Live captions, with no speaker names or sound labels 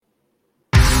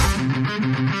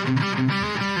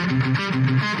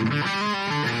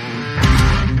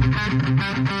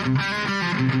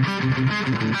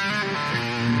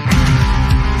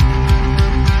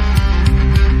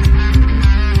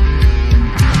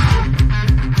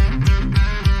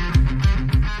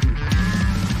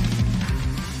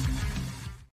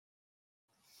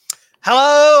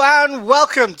Hello and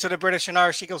welcome to the British and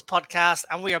Irish Eagles podcast,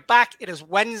 and we are back. It is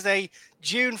Wednesday,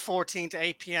 June 14th at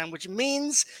 8 p.m., which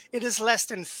means it is less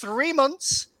than 3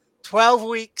 months, 12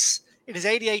 weeks, it is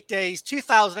 88 days,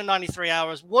 2,093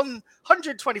 hours,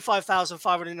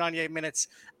 125,598 minutes,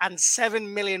 and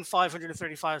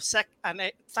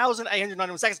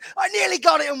 7,535,891 seconds. I nearly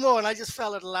got it in one. I just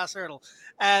fell at the last hurdle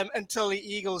until the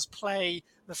Eagles play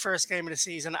the first game of the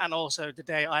season, and also the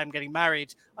day I am getting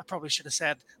married. I probably should have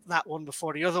said that one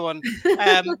before the other one.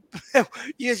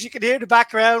 As you can hear in the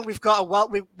background, we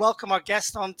welcome our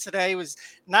guest on today was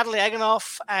Natalie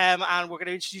Egenolf, and we're going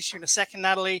to introduce you in a second,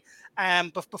 Natalie.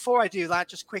 But before I do that,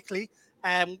 just quickly,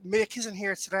 Mick isn't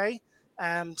here today.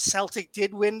 Celtic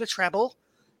did win the treble.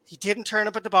 He didn't turn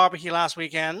up at the barbecue last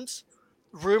weekend.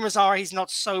 Rumors are he's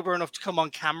not sober enough to come on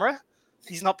camera.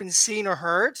 He's not been seen or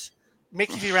heard. Mick,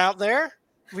 if you're out there,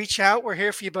 reach out. We're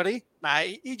here for you, buddy. Nah,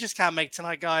 he just can't make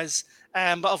tonight, guys.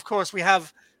 But of course, we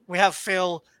have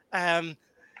Phil. The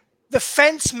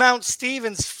Fence Mount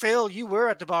Stevens. Phil, you were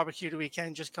at the barbecue the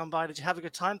weekend. Just come by. Did you have a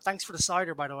good time? Thanks for the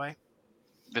cider, by the way.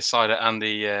 The cider and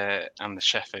the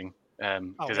chefing,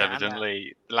 because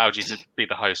evidently allowed you to be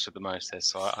the host of the most.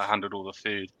 So I handled all the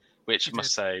food, which I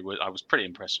must say I was pretty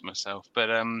impressed with myself. But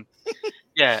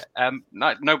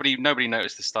nobody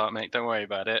noticed the start, mate. Don't worry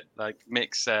about it. Like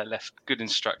Mick's left good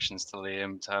instructions to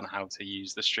Liam on how to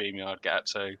use the StreamYard gap.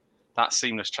 So that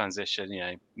seamless transition,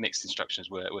 Mick's instructions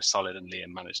were solid, and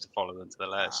Liam managed to follow them to the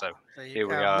letter. So here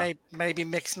we are. Maybe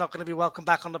Mick's not going to be welcome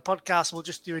back on the podcast. We'll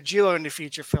just do a duo in the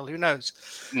future, Phil. Who knows?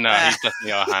 No, he's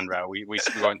definitely our handrail. We won't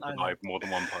survive more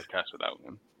than one podcast without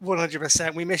him.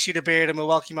 100%. We miss you, the beard, and we'll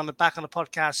welcome you back on the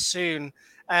podcast soon.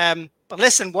 But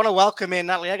listen, want to welcome in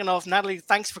Natalie Egenolf. Natalie,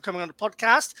 thanks for coming on the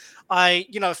podcast. I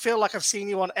feel like I've seen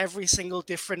you on every single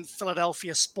different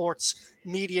Philadelphia sports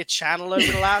media channel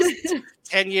over the last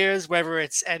 10 years, whether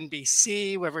it's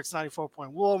NBC, whether it's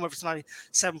 94.1, whether it's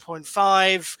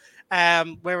 97.5,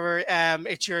 whether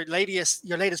it's your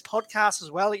latest podcast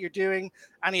as well that you're doing,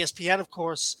 and ESPN, of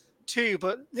course, too.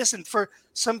 But listen, for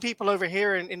some people over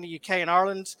here in the UK and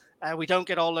Ireland, we don't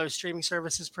get all those streaming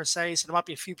services per se, so there might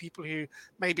be a few people who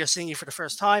maybe are seeing you for the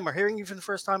first time or hearing you for the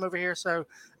first time over here. So,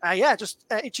 just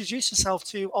introduce yourself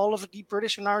to all of the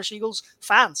British and Irish Eagles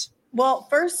fans. Well,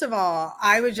 first of all,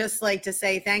 I would just like to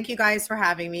say thank you guys for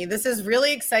having me. This is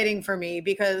really exciting for me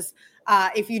because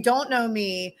if you don't know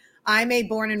me, I'm a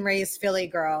born and raised Philly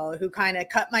girl who kind of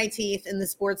cut my teeth in the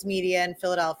sports media in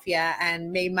Philadelphia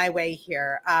and made my way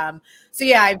here.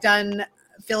 I've done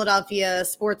Philadelphia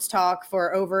sports talk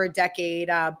for over a decade,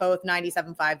 both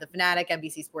 97.5 The Fanatic,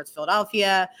 NBC Sports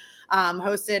Philadelphia,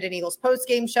 hosted an Eagles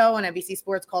post-game show on NBC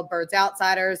Sports called Birds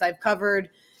Outsiders. I've covered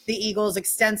the Eagles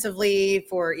extensively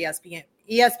for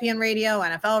ESPN radio,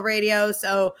 NFL radio.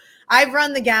 So I've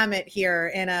run the gamut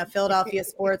here in Philadelphia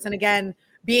sports. And again,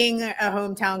 being a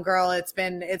hometown girl, it's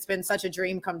been such a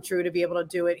dream come true to be able to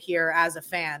do it here as a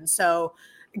fan. So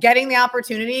getting the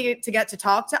opportunity to get to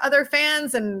talk to other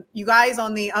fans and you guys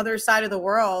on the other side of the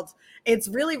world, it's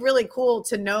really, really cool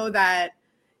to know that,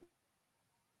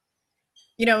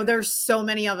 there's so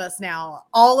many of us now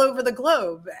all over the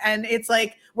globe. And it's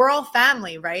like, we're all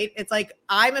family, right? It's like,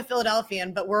 I'm a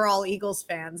Philadelphian, but we're all Eagles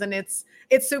fans. And it's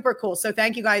super cool. So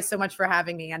thank you guys so much for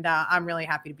having me. And I'm really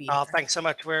happy to be here. Thanks so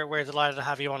much. We're delighted to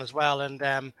have you on as well.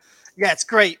 And it's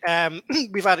great.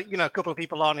 We've had, a couple of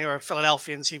people on who are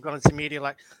Philadelphians who've gone into media,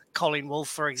 like Colleen Wolfe,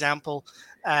 for example.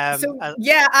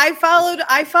 I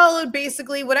followed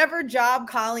basically whatever job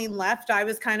Colleen left. I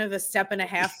was kind of a step and a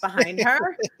half behind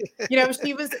her.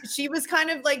 She was kind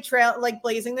of like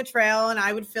blazing the trail, and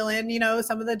I would fill in,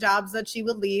 some of the jobs that she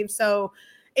would leave. So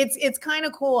it's kind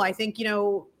of cool. I think,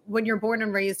 when you're born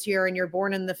and raised here and you're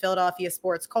born in the Philadelphia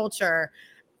sports culture,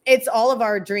 it's all of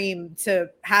our dream to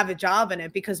have a job in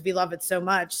it because we love it so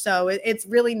much. So it's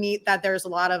really neat that there's a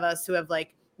lot of us who have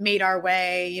made our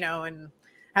way, and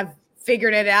have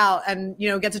figured it out and,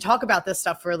 get to talk about this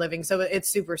stuff for a living. So it's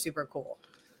super, super cool.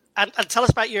 And tell us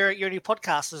about your new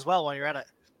podcast as well while you're at it.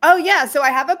 Oh, yeah. So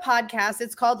I have a podcast.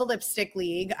 It's called The Lipstick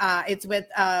League. It's with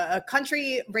a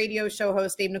country radio show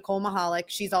host named Nicole Mahalik.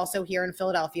 She's also here in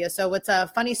Philadelphia. So what's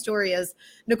a funny story is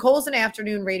Nicole's an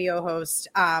afternoon radio host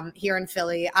here in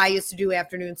Philly. I used to do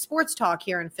afternoon sports talk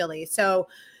here in Philly. So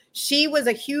she was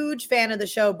a huge fan of the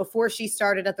show before she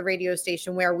started at the radio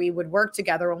station where we would work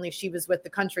together, only she was with the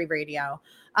country radio.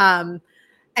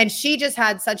 And she just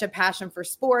had such a passion for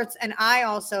sports. And I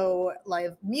also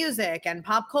love music and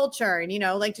pop culture and,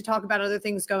 like to talk about other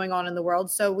things going on in the world.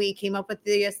 So we came up with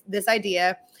this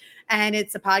idea, and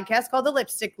it's a podcast called The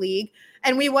Lipstick League.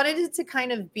 And we wanted it to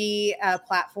kind of be a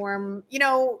platform,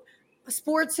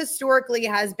 sports historically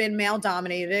has been male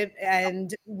dominated.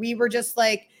 And we were just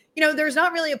like, there's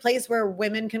not really a place where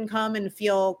women can come and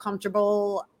feel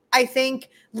comfortable, I think,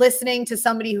 listening to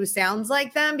somebody who sounds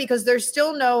like them, because there's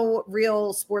still no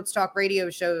real sports talk radio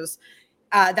shows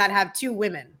that have two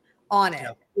women on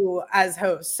it as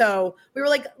hosts. So we were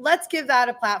like, let's give that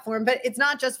a platform. But it's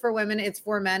not just for women, it's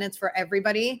for men, it's for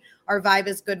everybody. Our vibe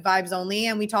is good vibes only.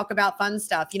 And we talk about fun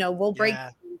stuff. We'll break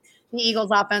the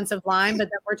Eagles offensive line, but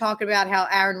then we're talking about how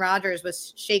Aaron Rodgers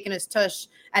was shaking his tush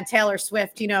at Taylor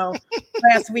Swift,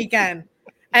 last weekend.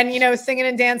 And, singing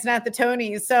and dancing at the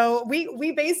Tonys. So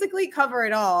we basically cover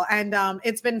it all. And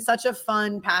it's been such a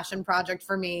fun passion project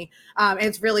for me.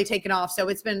 It's really taken off. So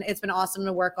it's been awesome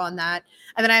to work on that.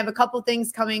 And then I have a couple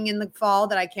things coming in the fall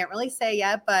that I can't really say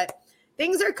yet, but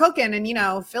things are cooking.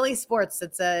 And, Philly sports,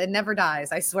 it never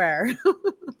dies, I swear.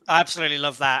 I absolutely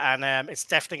love that. And it's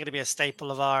definitely going to be a staple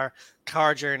of our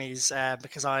car journeys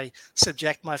because I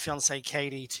subject my fiancée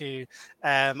Katie to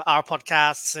our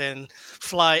podcasts and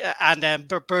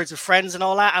Birds of Friends and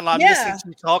all that. And I'm listening to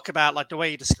you talk about like the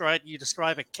way you describe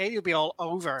it. Katie will be all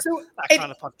over that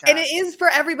kind of podcast. And it is for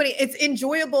everybody. It's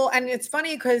enjoyable. And it's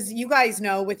funny because you guys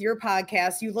know with your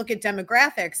podcast, you look at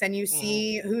demographics and you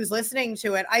see who's listening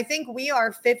to it. I think we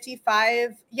are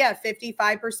 55%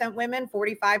 women,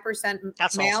 45%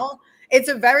 That's male. Awesome. It's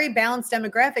a very balanced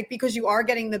demographic because you are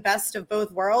getting the best of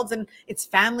both worlds, and it's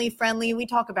family friendly. We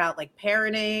talk about like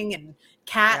parenting and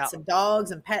cats and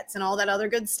dogs and pets and all that other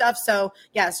good stuff. So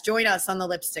yes, join us on the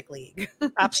Lipstick League.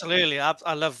 Absolutely.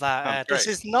 I love that. This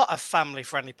is not a family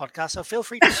friendly podcast, so feel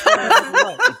free to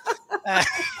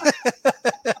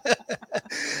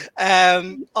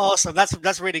awesome.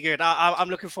 That's really good. I'm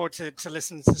looking forward to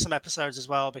listening to some episodes as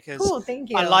well because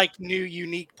thank you. I like new,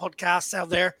 unique podcasts out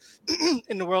there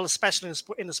in the world, especially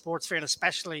in the sports sphere and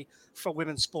especially for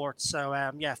women's sports.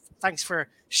 So thanks for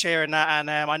sharing that. And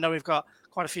I know we've got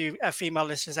quite a few female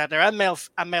listeners out there and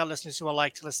male listeners who will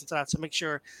like to listen to that. So make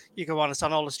sure you go on. It's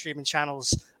on all the streaming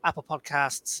channels, Apple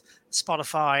Podcasts,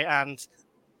 Spotify, and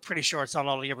pretty sure it's on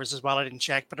all the others as well. I didn't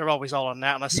check, but they're always all on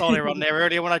that. And I saw they were on there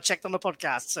earlier when I checked on the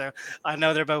podcast. So I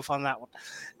know they're both on that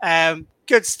one.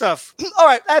 Good stuff. All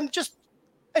right. Just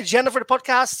agenda for the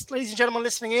podcast, ladies and gentlemen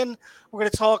listening in. We're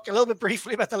going to talk a little bit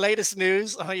briefly about the latest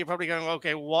news. I know you're probably going,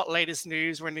 okay, what latest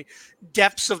news? We're in the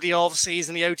depths of the off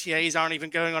season. The OTAs aren't even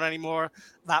going on anymore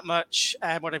that much.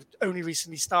 What have only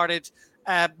recently started.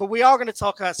 But we are going to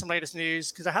talk about some latest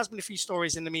news because there has been a few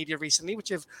stories in the media recently which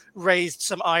have raised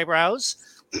some eyebrows.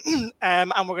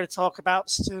 And we're going to talk about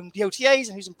the OTAs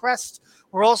and who's impressed.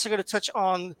 We're also going to touch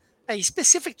on a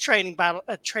specific training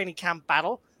camp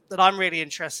battle that I'm really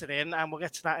interested in, and we'll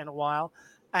get to that in a while.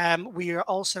 We are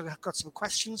also got some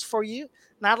questions for you,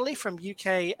 Natalie, from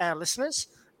UK listeners,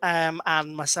 and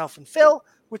myself and Phil,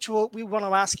 which we want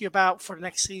to ask you about for the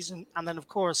next season. And then, of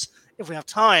course, if we have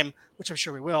time, which I'm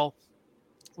sure we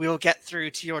will get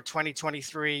through to your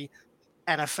 2023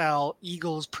 NFL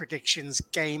Eagles predictions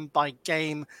game by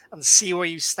game and see where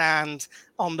you stand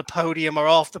on the podium or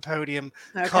off the podium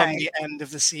come the end of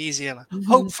the season.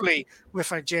 Hopefully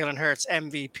with a Jalen Hurts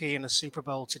MVP and a Super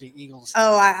Bowl to the Eagles.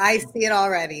 Oh, I see it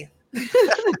already.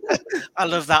 I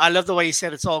love that. I love the way you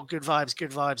said it's all good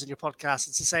vibes in your podcast.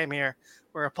 It's the same here.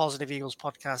 We're a positive Eagles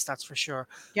podcast, that's for sure.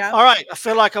 Yeah. All right. I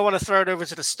feel like I want to throw it over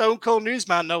to the Stone Cold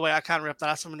Newsman. No way, I can't rip that.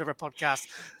 That's from another podcast.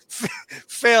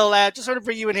 Phil, just want to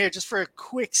bring you in here just for a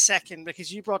quick second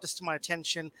because you brought this to my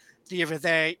attention the other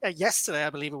day, yesterday, I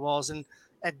believe it was. And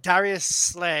Darius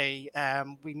Slay,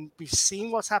 we've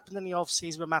seen what's happened in the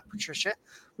offseason with Matt Patricia,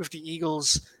 with the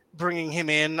Eagles bringing him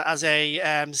in as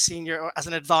a senior, as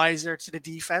an advisor to the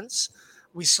defense.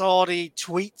 We saw the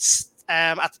tweets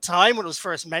at the time when it was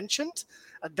first mentioned.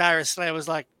 Darius Slay was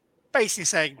like basically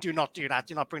saying, do not do that.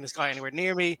 Do not bring this guy anywhere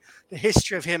near me. The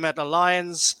history of him at the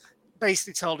Lions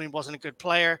basically told him he wasn't a good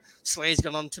player. Slay's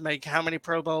gone on to make how many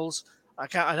Pro Bowls? I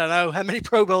don't know how many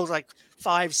Pro Bowls, like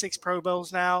 5-6 Pro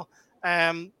Bowls now.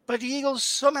 But the Eagles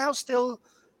somehow still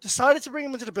decided to bring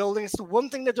him into the building. It's the one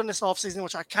thing they've done this offseason,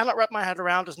 which I cannot wrap my head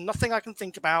around. There's nothing I can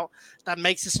think about that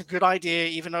makes this a good idea,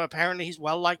 even though apparently he's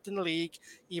well-liked in the league,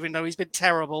 even though he's been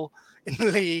terrible in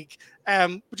the league.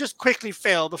 But just quickly,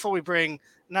 Phil, before we bring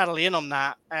Natalie in on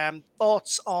that,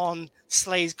 thoughts on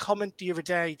Slay's comment the other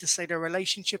day to say their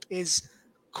relationship is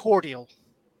cordial?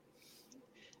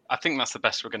 I think that's the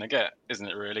best we're going to get, isn't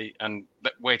it, really? And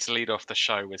the way to lead off the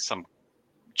show with some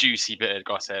juicy bit of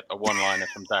gossip, a one-liner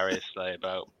from Darius Slay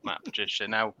about Matt Patricia.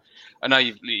 Now, I know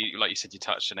like you said, you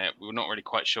touched on it. We're not really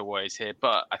quite sure why he's here,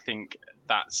 but I think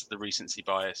that's the recency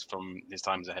bias from his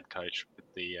time as a head coach with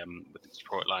the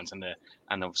Detroit Lions and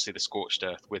obviously the scorched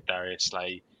earth with Darius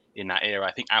Slay in that era.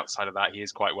 I think outside of that, he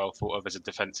is quite well thought of as a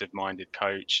defensive-minded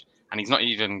coach, and he's not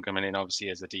even coming in obviously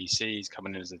as a DC. He's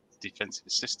coming in as a defensive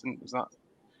assistant. Is that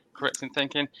correct in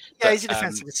thinking? Yeah, he's a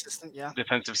defensive assistant. Yeah,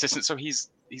 defensive assistant. So he's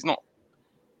not.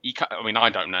 I mean,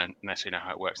 I don't necessarily know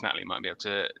how it works. Natalie might be able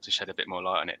to shed a bit more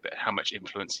light on it, but how much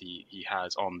influence he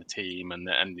has on the team and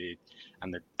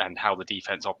how the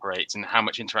defense operates and how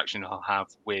much interaction he'll have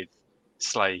with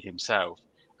Slay himself.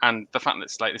 And the fact that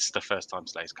Slay, this is the first time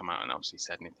Slay's come out and obviously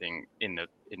said anything in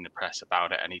the press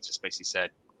about it, and he just basically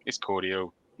said it's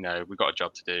cordial. We've got a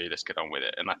job to do. Let's get on with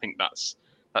it. And I think that's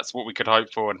what we could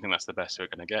hope for, and I think that's the best we're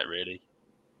going to get, really.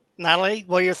 Natalie,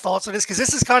 what are your thoughts on this? Because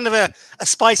this is kind of a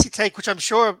spicy take, which I'm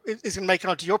sure is going to make it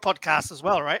onto your podcast as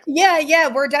well, right? Yeah,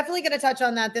 we're definitely going to touch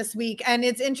on that this week. And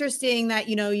it's interesting that,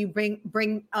 you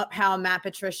bring up how Matt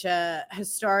Patricia,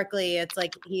 historically, it's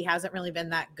like he hasn't really been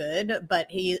that good, but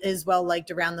he is well liked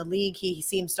around the league. He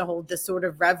seems to hold this sort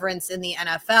of reverence in the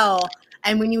NFL.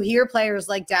 And when you hear players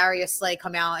like Darius Slay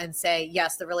come out and say,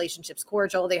 yes, the relationship's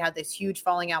cordial, they had this huge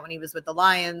falling out when he was with the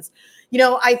Lions.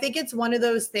 I think it's one of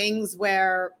those things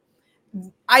where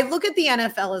I look at the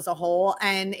NFL as a whole,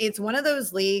 and it's one of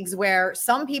those leagues where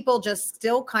some people just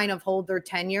still kind of hold their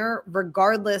tenure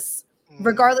regardless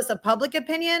of public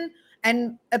opinion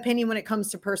and opinion when it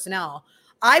comes to personnel.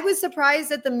 I was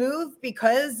surprised at the move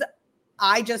because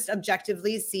I just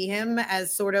objectively see him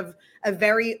as sort of a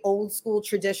very old school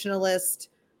traditionalist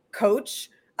coach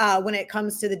when it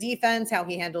comes to the defense, how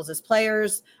he handles his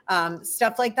players,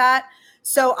 stuff like that.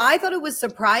 So I thought it was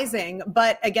surprising,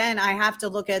 but again, I have to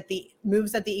look at the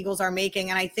moves that the Eagles are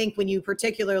making. And I think when you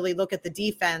particularly look at the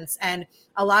defense and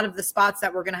a lot of the spots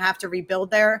that we're going to have to rebuild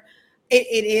there,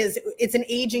 it's an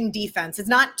aging defense. It's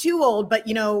not too old, but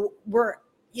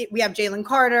we have Jalen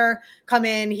Carter come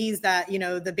in. He's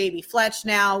the baby Fletch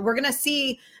now. We're going to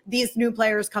see these new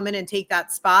players come in and take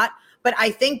that spot. But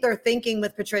I think their thinking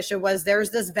with Patricia was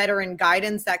there's this veteran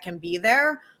guidance that can be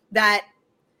there that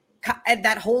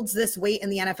holds this weight in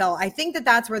the NFL. I think that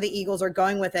that's where the Eagles are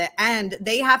going with it. And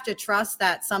they have to trust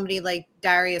that somebody like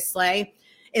Darius Slay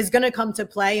is going to come to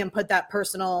play and put that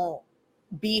personal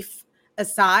beef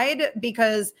aside,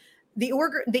 because the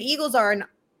Eagles are an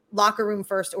locker room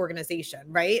first organization,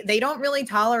 right? They don't really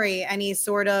tolerate any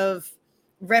sort of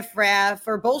riffraff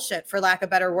or bullshit, for lack of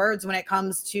better words, when it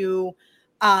comes to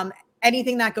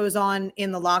anything that goes on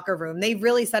in the locker room. They've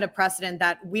really set a precedent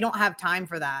that we don't have time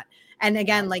for that. And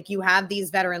again, like you have these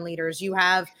veteran leaders, you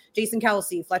have Jason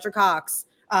Kelsey, Fletcher Cox,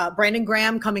 Brandon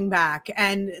Graham coming back.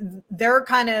 And they're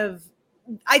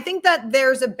I think that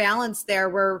there's a balance there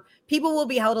where people will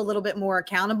be held a little bit more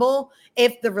accountable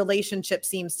if the relationship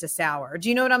seems to sour. Do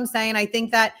you know what I'm saying? I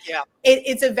think that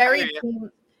it's a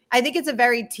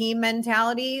very team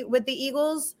mentality with the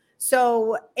Eagles.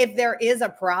 So if there is a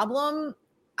problem,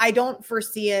 I don't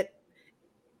foresee it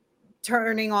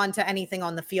turning on to anything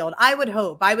on the field. I would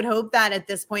hope that at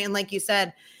this point, and like you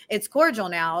said, it's cordial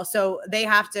now, so they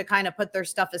have to kind of put their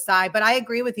stuff aside. But I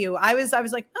agree with you. I was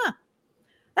like,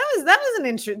 that's an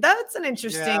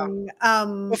interesting. Yeah.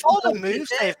 With all the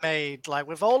moves they've made, like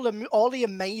with all the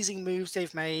amazing moves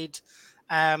they've made,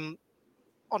 on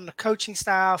the coaching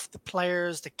staff, the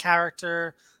players, the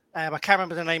character. I can't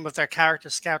remember the name of their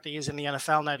character scout they use in the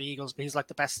NFL now, the Eagles, but he's like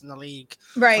the best in the league.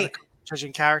 Right.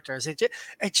 Judging characters.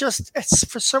 It's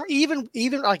for some, even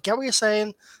I get what you're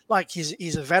saying. Like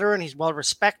he's a veteran, he's well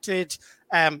respected.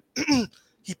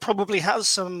 He probably has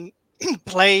some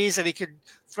plays that he could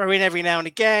throw in every now and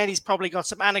again. He's probably got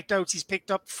some anecdotes he's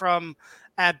picked up from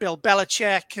Bill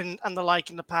Belichick and the like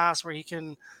in the past where he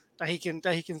can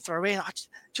throw in.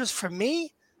 Just for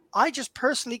me, I just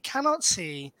personally cannot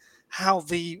see how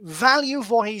the value of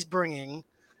what he's bringing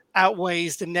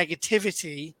outweighs the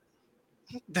negativity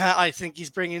that I think he's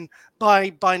bringing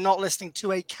by not listening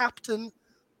to a captain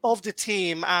of the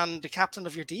team and the captain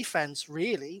of your defense,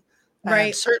 really.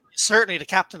 Right. Certainly the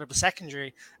captain of the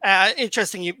secondary.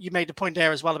 Interesting, you made the point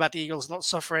there as well about the Eagles not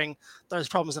suffering those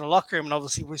problems in the locker room. And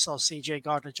obviously we saw CJ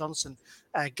Gardner-Johnson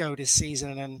go this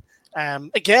season.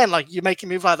 And again, like you make a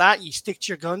move like that, you stick to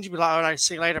your guns, you be like, all right,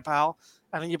 see you later, pal.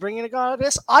 And then you bring in a guy like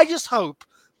this. I just hope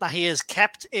that he is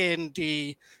kept in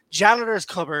the janitor's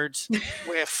cupboard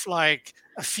with like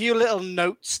a few little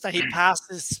notes that he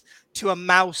passes to a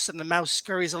mouse, and the mouse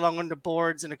scurries along on the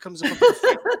boards, and it comes up,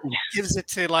 gives it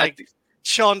to like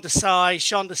Sean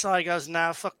Desai goes,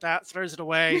 nah, fuck that, throws it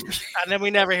away, and then we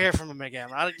never hear from him again.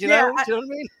 Do you know what I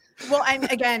mean? Well,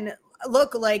 and again,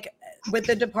 look, like with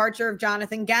the departure of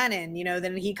Jonathan Gannon,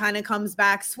 then he kind of comes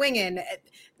back swinging.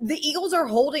 The Eagles are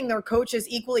holding their coaches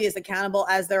equally as accountable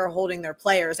as they're holding their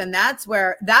players, and that's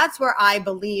where I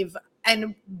believe,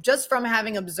 and just from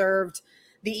having observed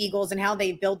the Eagles and how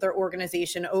they built their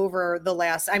organization over the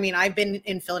last, I've been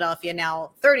in Philadelphia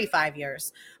now 35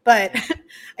 years, but,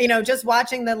 just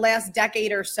watching the last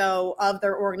decade or so of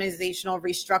their organizational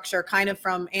restructure, kind of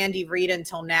from Andy Reid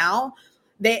until now,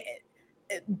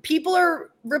 people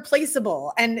are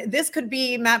replaceable. And this could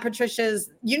be Matt Patricia's,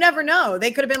 you never know.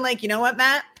 They could have been like, you know what,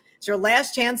 Matt? It's your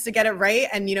last chance to get it right.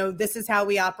 And, this is how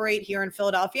we operate here in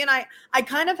Philadelphia. And I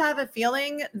kind of have a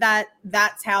feeling that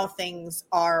that's how things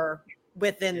are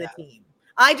within the team.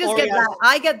 I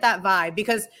get that vibe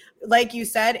because, like you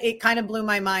said, it kind of blew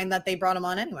my mind that they brought him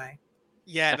on anyway.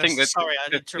 Yeah, I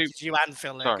interrupted you and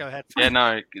Phil. Go ahead. Yeah,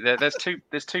 no, there's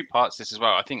two parts to this as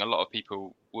well. I think a lot of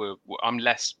people I'm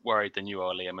less worried than you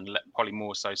are, Liam, and probably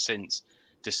more so since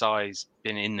Desai's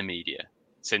been in the media,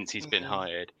 since he's been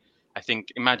hired. I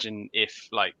think, imagine if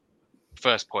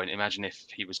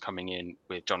he was coming in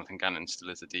with Jonathan Gannon still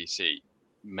as the DC.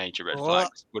 Major red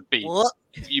flags would be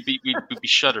we'd be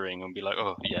shuddering and be like,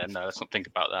 oh yeah, no, let's not think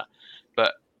about that.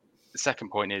 But the second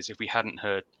point is, if we hadn't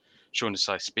heard Sean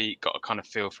Desai speak, got a kind of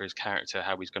feel for his character,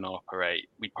 how he's going to operate,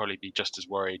 we'd probably be just as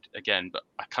worried again. But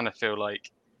I kind of feel like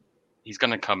he's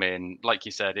going to come in, like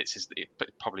you said, it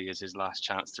probably is his last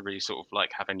chance to really sort of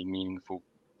like have any meaningful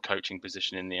coaching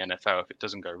position in the NFL if it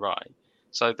doesn't go right.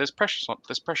 So there's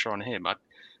pressure on him. I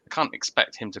can't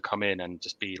expect him to come in and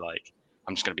just be like,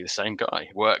 I'm just going to be the same guy.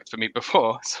 It worked for me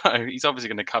before. So he's obviously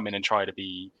going to come in and try to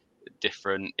be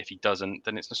different. If he doesn't,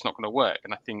 then it's just not going to work.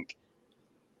 And I think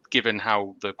given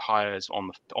how the hires on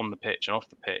the pitch and off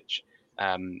the pitch,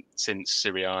 since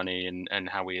Sirianni and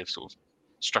how we have sort of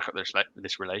struck up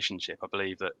this relationship, I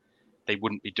believe that they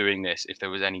wouldn't be doing this if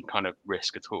there was any kind of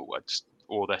risk at all.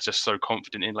 Or they're just so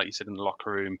confident in, like you said, in the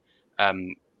locker room,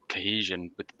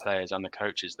 cohesion with the players and the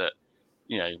coaches that,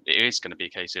 it is going to be a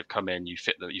case of come in, you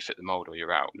fit the mold, or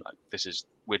you're out. Like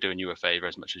we're doing you a favor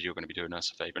as much as you're going to be doing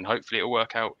us a favor, and hopefully it'll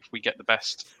work out if we get the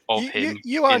best of him.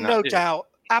 You are no doubt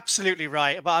absolutely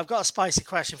right, but I've got a spicy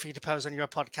question for you to pose on your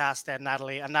podcast, then,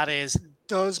 Natalie, and that is: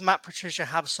 does Matt Patricia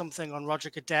have something on Roger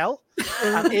Goodell,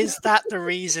 and is that the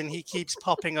reason he keeps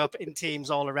popping up in teams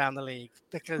all around the league?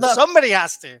 Because somebody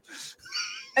has to.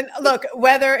 And look,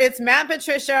 whether it's Matt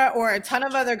Patricia or a ton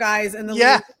of other guys in the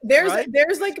league,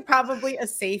 there's like probably a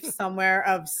safe somewhere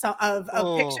of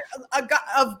a picture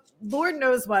of Lord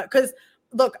knows what. Because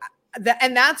look,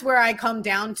 and that's where I come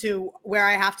down to where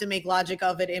I have to make logic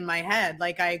of it in my head.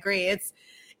 Like I agree, it's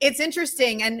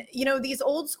interesting, and these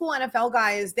old school NFL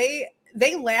guys, they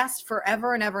last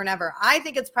forever and ever and ever. I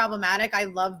think it's problematic. I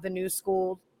love the new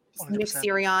school 100%. Nick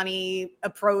Sirianni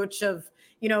approach of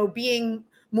being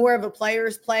more of a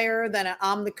player's player than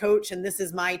I'm the coach and this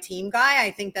is my team guy.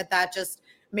 I think that just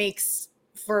makes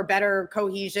for better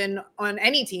cohesion on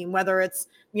any team, whether it's,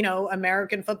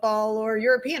 American football or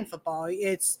European football.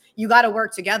 It's, you got to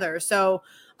work together. So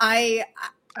and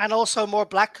also more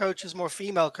black coaches, more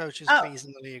female coaches, please,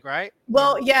 in the league, right?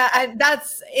 Well, yeah,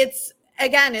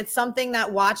 it's something that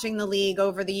watching the league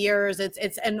over the years,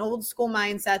 it's an old school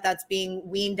mindset that's being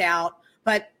weaned out.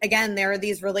 But again, there are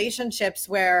these relationships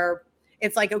where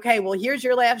it's like, okay, well, here's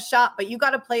your last shot, but you got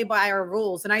to play by our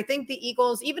rules. And I think the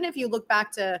Eagles, even if you look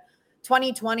back to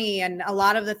 2020 and a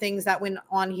lot of the things that went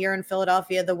on here in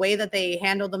Philadelphia, the way that they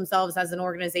handled themselves as an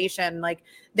organization, like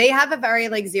they have a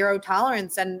very zero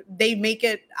tolerance, and they make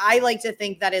it, I like to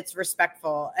think that it's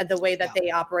respectful at the way that they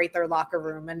operate their locker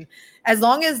room. And as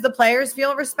long as the players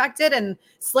feel respected, and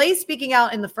Slay speaking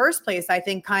out in the first place, I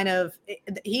think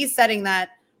he's setting that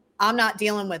I'm not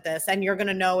dealing with this, and you're going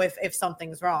to know if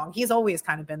something's wrong. He's always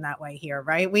kind of been that way here,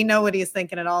 right? We know what he's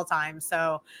thinking at all times.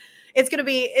 So it's going to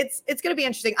be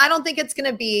interesting. I don't think it's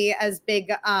going to be as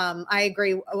big. I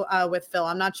agree with Phil.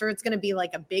 I'm not sure it's going to be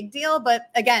like a big deal, but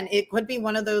again, it could be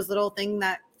one of those little things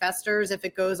that festers if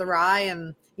it goes awry,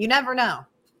 and you never know,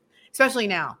 especially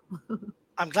now.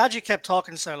 I'm glad you kept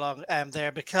talking so long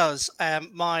there, because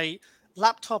my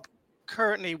laptop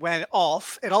currently went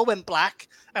off. It all went black,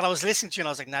 and I was listening to you, and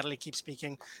I was like, Natalie keeps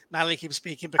speaking, because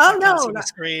I can't see the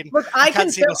screen. Look, I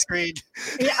can't see the screen.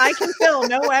 Yeah, I can fill,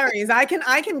 no worries. I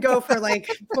can go for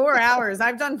 4 hours.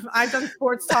 I've done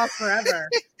sports talk forever.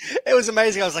 It was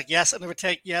amazing. I was like, yes, another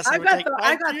take, yes, I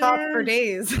got thoughts for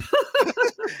days.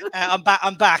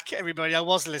 I'm back, everybody. I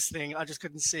was listening. I just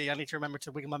couldn't see. I need to remember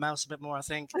to wiggle my mouse a bit more, I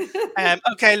think.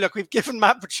 Okay, look, we've given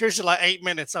Matt Patricia 8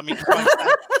 minutes. I mean, Christ,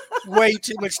 way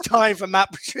too much time for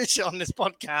Matt Patricia on this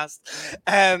podcast.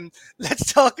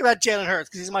 Let's talk about Jalen Hurts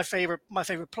because he's my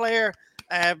favorite player.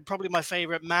 Probably my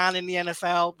favorite man in the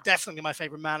NFL. Definitely my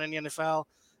favorite man in the NFL.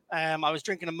 I was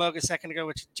drinking a mug a second ago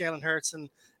with Jalen Hurts and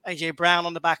AJ Brown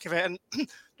on the back of it. And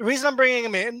the reason I'm bringing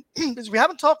him in is we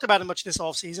haven't talked about him much this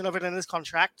offseason other than his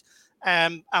contract.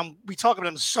 And we talk about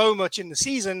him so much in the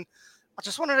season. I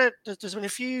just wanted to, there's been a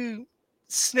few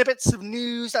snippets of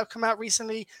news that have come out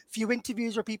recently, a few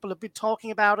interviews where people have been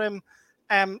talking about him.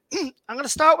 I'm going to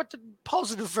start with the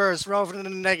positive first rather than the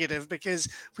negative, because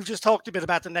we've just talked a bit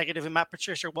about the negative in Matt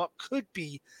Patricia, what could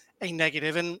be a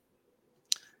negative. And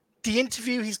the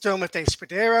interview he's done with Dave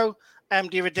Spadero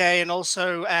the other day, and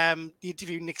also the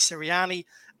interview Nick Sirianni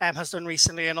has done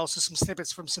recently, and also some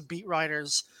snippets from some beat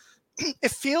writers.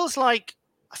 It feels like,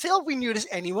 I feel like we knew this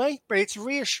anyway, but it's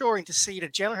reassuring to see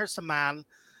that Jalen Hurts the man,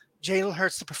 Jalen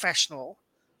Hurts the professional,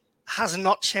 has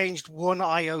not changed one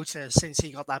iota since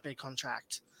he got that big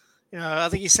contract. I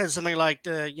think he said something like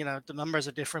the numbers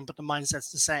are different, but the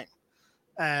mindset's the same.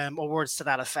 Or words to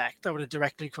that effect. I would have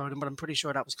directly quoted him, but I'm pretty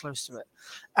sure that was close to it.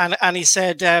 And he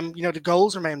said, the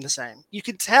goals remain the same. You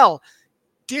can tell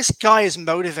this guy is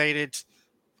motivated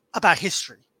about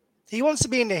history. He wants to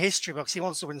be in the history books. He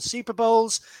wants to win Super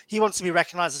Bowls. He wants to be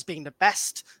recognized as being the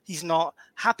best. He's not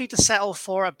happy to settle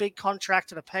for a big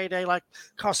contract and a payday like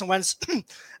Carson Wentz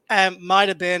might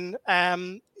have been.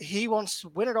 He wants to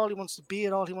win it all. He wants to be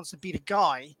it all. He wants to be the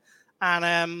guy.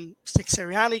 And Nick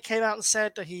Sirianni came out and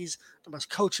said that he's the most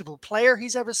coachable player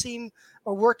he's ever seen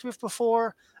or worked with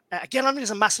before. Again, I think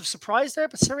there's a massive surprise there,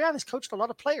 but Sirianni's coached a lot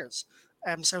of players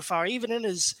so far, even in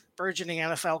his burgeoning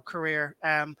NFL career,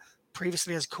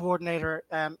 previously as coordinator,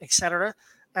 etc.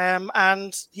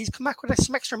 And he's come back with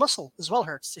some extra muscle as well,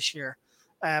 Hurts, this year.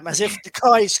 As if the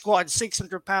guy squatted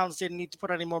 600 pounds didn't need to put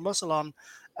any more muscle on.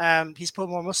 He's put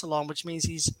more muscle on, which means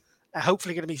he's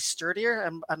hopefully going to be stirdier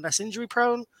and less injury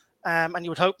prone. And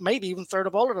you would hope maybe even throw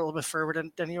the ball a little bit further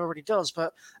than he already does.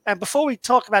 But before we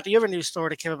talk about the other news story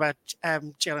that came about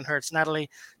Jalen Hurts, Natalie,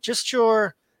 just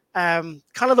your kind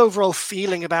of overall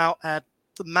feeling about the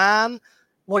man,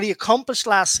 what he accomplished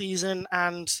last season,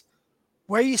 and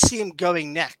where you see him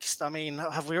going next. I mean,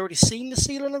 have we already seen the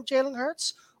ceiling of Jalen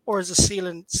Hurts, or is the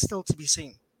ceiling still to be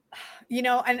seen?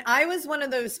 And I was one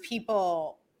of those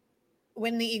people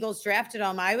when the Eagles drafted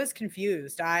him. I was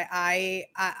confused. I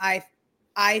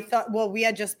thought, well, we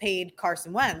had just paid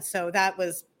Carson Wentz, so that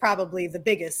was probably the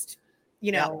biggest,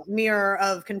 mirror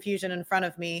of confusion in front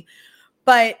of me.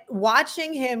 But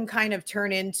watching him kind of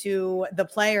turn into the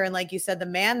player, and like you said, the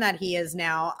man that he is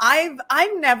now, I've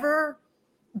never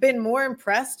been more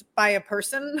impressed by a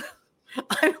person.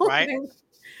 I don't think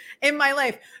in my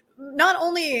life. Not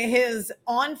only his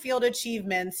on-field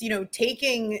achievements,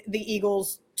 taking the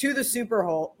Eagles to the Super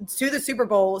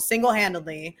Bowl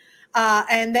single-handedly,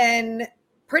 and then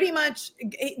pretty much,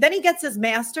 then he gets his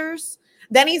master's.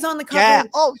 Then he's on the cover. Yeah.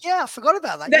 Oh, yeah. I forgot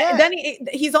about that. Then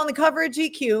he's on the cover of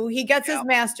GQ. He gets his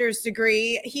master's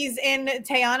degree. He's in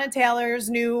Teyana Taylor's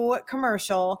new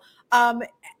commercial.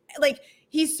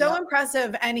 He's so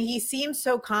impressive, and he seems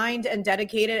so kind and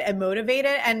dedicated and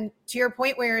motivated. And to your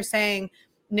point where you're saying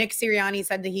Nick Sirianni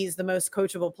said that he's the most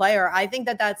coachable player, I think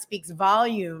that speaks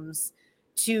volumes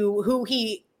to who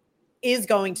he is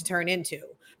going to turn into.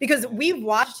 Because we've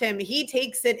watched him, he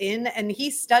takes it in and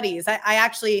he studies.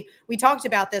 We talked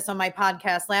about this on my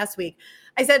podcast last week.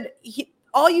 I said,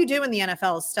 all you do in the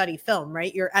NFL is study film,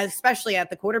 right? You're, especially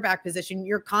at the quarterback position,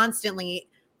 you're constantly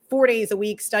 4 days a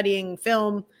week studying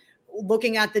film,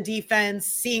 looking at the defense,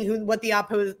 seeing what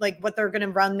they're going to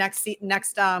run next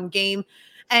game.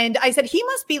 And I said, he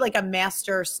must be like a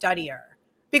master studier,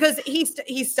 because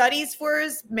he studies for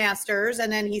his masters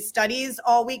and then he studies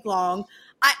all week long.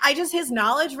 I just, his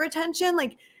knowledge retention,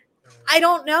 I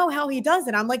don't know how he does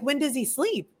it. I'm like, when does he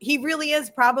sleep? He really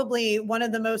is probably one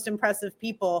of the most impressive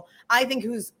people, I think,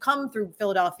 who's come through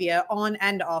Philadelphia on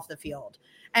and off the field.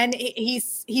 And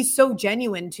he's so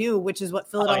genuine too, which is what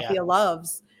Philadelphia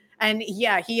loves. And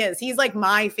yeah, he is. He's like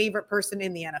my favorite person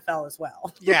in the NFL as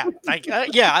well. Yeah,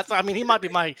 I mean, he might be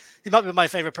my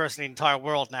favorite person in the entire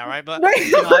world now, right? But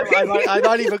I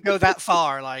don't even go that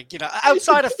far.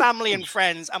 Outside of family and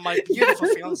friends, and my beautiful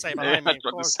fiance behind me,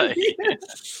 of course.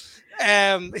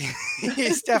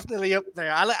 He's definitely up there.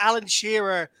 Alan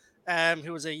Shearer,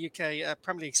 who was a UK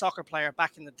Premier League soccer player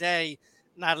back in the day,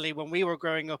 Natalie, when we were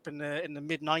growing up in the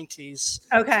mid 90s,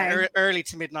 early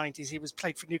to mid 90s, he was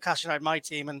played for Newcastle United, my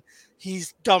team, and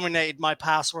he's dominated my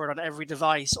password on every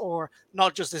device, or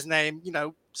not just his name,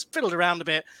 fiddled around a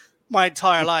bit my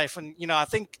entire life. And I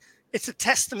think it's a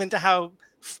testament to how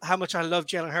how much I love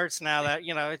Jalen Hurts now that,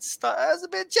 it's a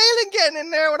bit Jalen getting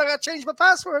in there when I got to change my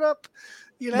password up.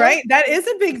 Right? That is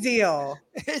a big deal.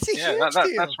 It's a huge deal.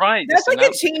 That's right. That's like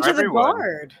a change of the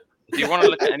guard. If you want to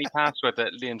look at any password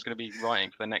that Liam's going to be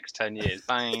writing for the next 10 years,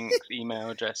 banks, email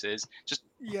addresses, just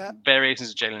variations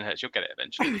of Jalen Hurts, you'll get it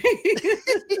eventually.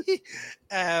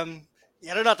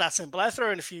 They're not that simple. I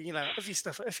throw in a few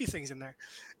things in there.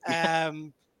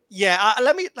 I've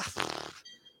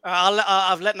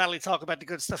let Natalie talk about the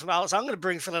good stuff, so I'm going to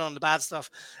bring Phil in on the bad stuff.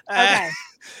 Okay.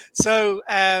 So,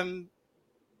 and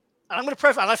I'm going to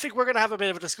and I think we're going to have a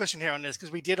bit of a discussion here on this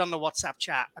because we did on the WhatsApp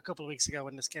chat a couple of weeks ago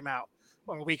when this came out,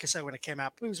 or a week or so when it came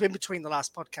out. It was in between the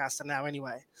last podcast and now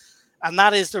anyway. And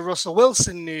that is the Russell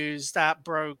Wilson news that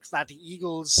broke that the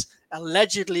Eagles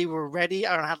allegedly were ready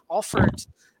and had offered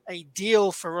a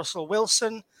deal for Russell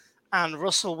Wilson, and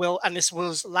this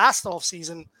was last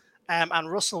offseason,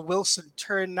 and Russell Wilson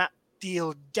turned that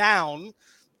deal down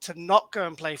to not go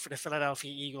and play for the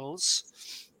Philadelphia Eagles.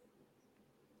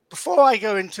 Before I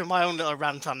go into my own little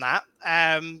rant on that,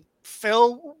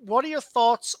 Phil, what are your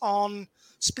thoughts on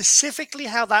specifically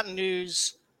how that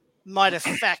news might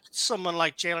affect someone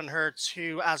like Jalen Hurts,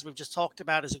 who, as we've just talked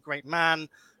about, is a great man.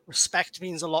 Respect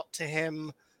means a lot to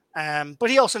him. But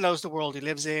he also knows the world he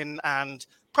lives in and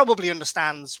probably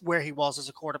understands where he was as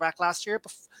a quarterback last year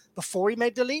before he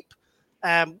made the leap.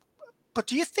 But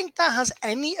do you think that has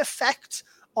any effect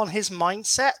on his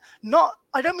mindset?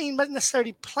 I don't mean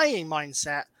necessarily playing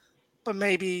mindset, but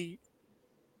maybe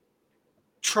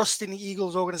trust in the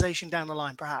Eagles organization down the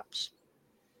line, perhaps.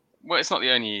 Well, it's not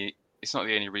the only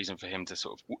reason for him to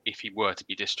sort of, if he were to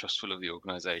be distrustful of the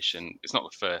organization, it's not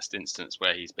the first instance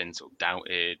where he's been sort of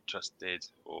doubted, trusted,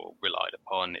 or relied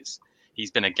upon.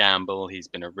 He's been a gamble, he's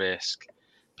been a risk.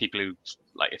 People who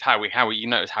like you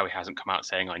notice how he hasn't come out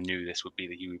saying, "I knew he would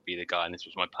be the guy, and this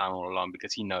was my plan all along,"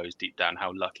 because he knows deep down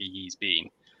how lucky he's been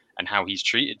and how he's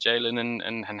treated Jalen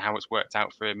and how it's worked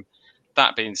out for him.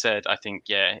 That being said, I think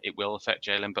it will affect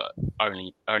Jalen, but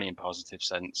only in positive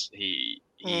sense. He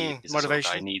is the sort of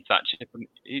guy who needs that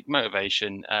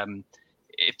motivation.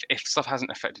 If stuff hasn't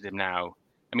affected him now,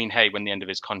 I mean, hey, when the end of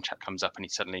his contract comes up and he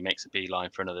suddenly makes a beeline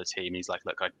for another team, he's like,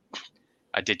 "Look,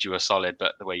 I did you a solid,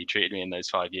 but the way you treated me in those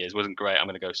 5 years wasn't great. I'm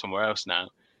going to go somewhere else now."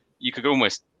 You could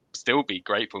almost still be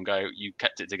grateful and go, "You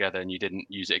kept it together and you didn't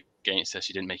use it against us.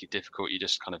 You didn't make it difficult. You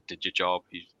just kind of did your job.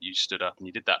 You stood up and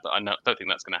you did that." But I don't think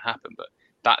that's going to happen. But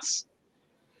that's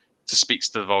just speaks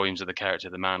to the volumes of the character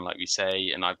of the man, like we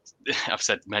say. And I've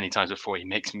said many times before, he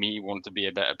makes me want to be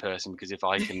a better person, because if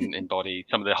I can embody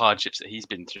some of the hardships that he's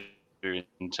been through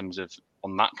in terms of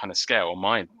on that kind of scale, on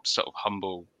my sort of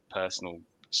humble personal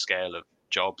scale of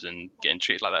jobs and getting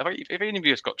treated like that. If any of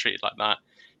us got treated like that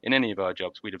in any of our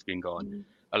jobs, we'd have been gone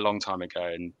a long time ago.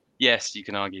 And yes, you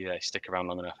can argue they stick around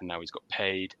long enough and now he's got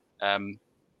paid.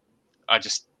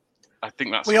 I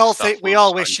think that's we all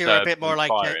wish you're a bit more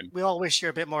like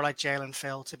Jalen and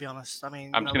Phill, to be honest. I mean,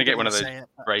 I'm just going to get one of those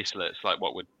bracelets. Like,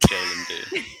 what would Jalen do?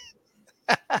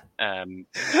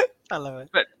 I love it.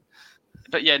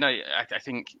 But yeah, no, I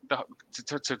think to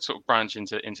sort of branch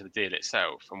into the deal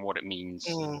itself and what it means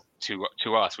to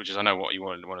us, which is, I know what you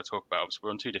want to talk about.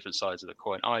 We're on two different sides of the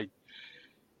coin. I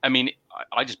mean,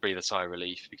 I just breathe a sigh of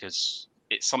relief, because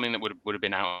it's something that would have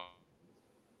been out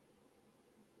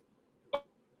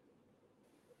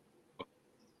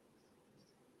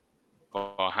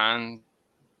of our hands.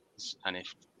 And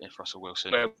if Russell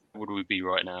Wilson, where would we be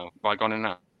right now? Have I gone in and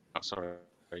out? Oh, sorry.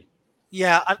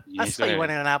 Yeah, I thought you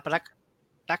went in and out, but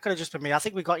that could have just been me. I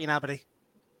think we got you now, buddy.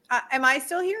 Am I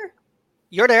still here?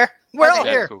 You're there. We're all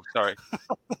here. Cool. Sorry.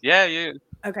 Yeah, you.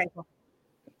 Okay, cool.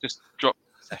 Just drop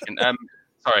a second.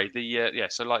 Sorry.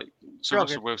 So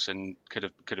Russell Wilson could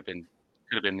have been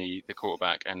the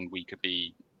quarterback, and we could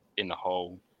be in the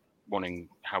hole, wanting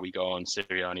how we go on.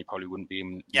 Sirianni probably wouldn't be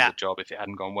in the job if it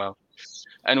hadn't gone well,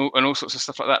 and all sorts of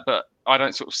stuff like that. But I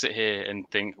don't sort of sit here and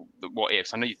think what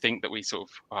ifs. I know you think that we sort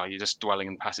of you're just dwelling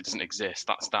in the past. It doesn't exist.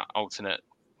 That's that alternate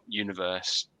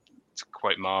universe. To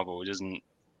quote Marvel, it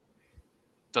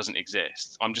doesn't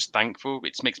exist. I'm just thankful.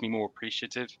 It makes me more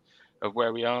appreciative of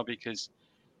where we are, because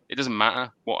it doesn't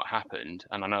matter what happened.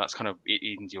 And I know that's kind of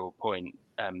even to your point.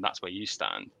 That's where you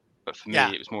stand. But for me,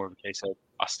 it was more of a case of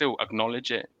I still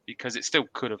acknowledge it, because it still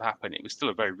could have happened. It was still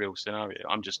a very real scenario.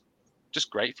 I'm just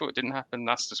grateful it didn't happen.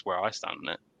 That's just where I stand on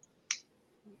it.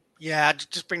 Yeah,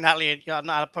 just bring Natalie in. Yeah,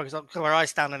 not a where I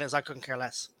stand on it is I couldn't care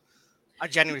less. I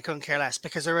genuinely couldn't care less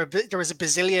because there was a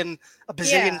bazillion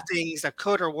things that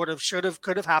could or would have, should have,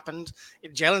 could have happened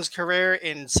in Jalen's career,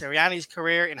 in Sirianni's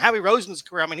career, in Howie Roseman's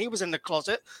career. I mean, he was in the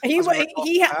closet. He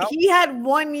had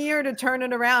 1 year to turn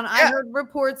it around. Yeah. I heard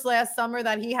reports last summer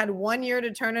that he had 1 year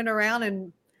to turn it around,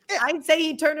 and I'd say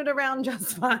he turned it around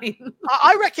just fine.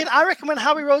 I reckon when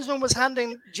Howie Roseman was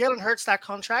handing Jalen Hurts that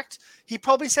contract, he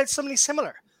probably said something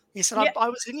similar. He said, I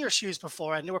was in your shoes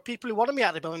before, and there were people who wanted me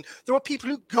out of the building. There were people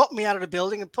who got me out of the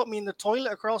building and put me in the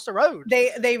toilet across the road.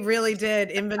 They really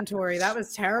did inventory. That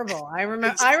was terrible. I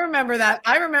remember that.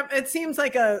 I remember, it seems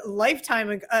like a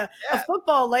lifetime ago, a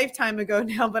football lifetime ago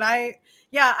now, but I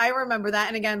remember that.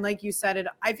 And again, like you said,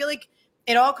 I feel like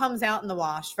it all comes out in the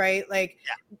wash, right? Like,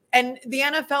 and the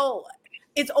NFL,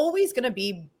 it's always going to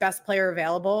be best player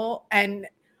available. And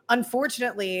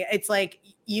unfortunately, it's like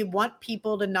you want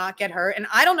people to not get hurt. And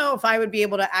I don't know if I would be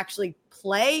able to actually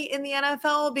play in the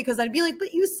NFL because I'd be like,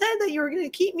 but you said that you were going to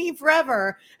keep me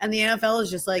forever. And the NFL is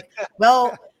just like,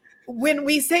 well, when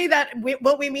we say that,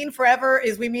 what we mean forever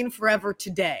is we mean forever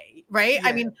today, right? Yeah.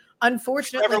 I mean,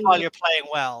 unfortunately. Forever while you're playing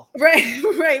well.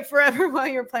 Right. Forever while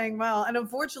you're playing well. And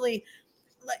unfortunately,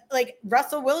 like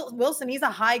Russell Wilson, he's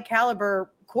a high caliber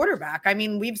quarterback. I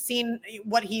mean, we've seen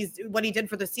what he did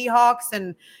for the Seahawks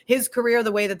and his career,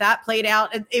 the way that played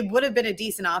out. It would have been a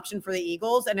decent option for the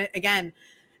Eagles. And again,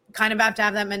 kind of have to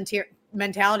have that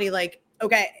mentality. Like,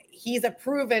 okay, he's a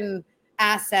proven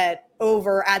asset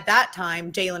over at that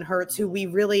time, Jalen Hurts, who we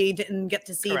really didn't get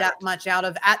to see that much out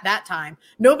of at that time.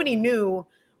 Nobody knew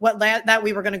that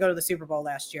we were going to go to the Super Bowl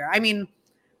last year. I mean,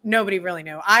 nobody really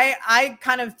knew. I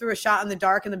kind of threw a shot in the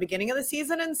dark in the beginning of the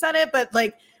season and said it, but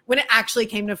like when it actually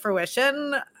came to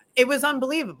fruition, it was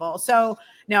unbelievable. So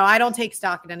no, I don't take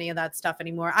stock in any of that stuff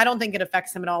anymore. I don't think it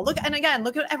affects him at all. Look at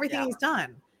everything he's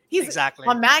done. He's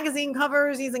on magazine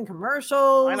covers. He's in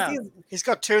commercials. I know. He's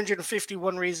got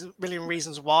 251 million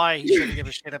reasons why he shouldn't give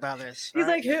a shit about this. He's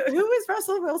like, who is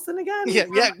Russell Wilson again?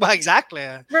 Yeah, well, exactly.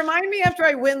 Remind me after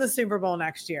I win the Super Bowl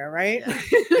next year, right? Yeah.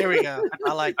 Here we go.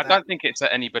 I like that. I don't think it's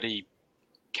that anybody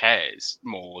cares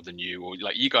more than you, or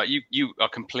like you are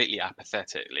completely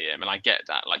apathetic, Liam, and I get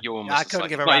that. Like you're almost. I couldn't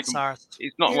give a rat's arse.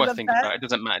 It's not worth thinking about. It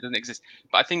doesn't matter. It doesn't exist.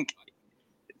 But I think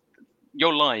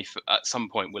your life at some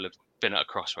point will have been at a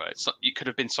crossroads. You could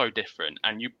have been so different,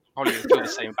 and you probably would feel the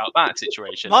same about that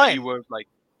situation. Right. You were like,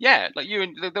 there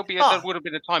would have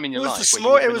been a time in your life.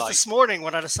 It was this morning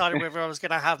when I decided whether I was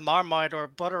going to have Marmite or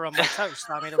butter on my toast.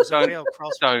 I mean, it was a real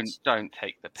crossroads. Don't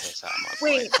take the piss out of my point.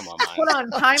 Wait, come on, man. Hold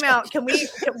on, time out. Can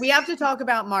we have to talk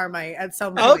about Marmite at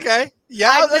some point? Okay,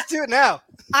 yeah, let's do it now.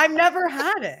 I've never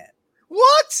had it.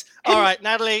 What? All right,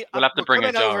 Natalie. We'll have to bring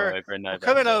a jar over in November.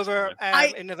 Coming over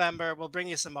in November. We'll bring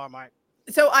you some Marmite.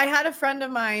 So I had a friend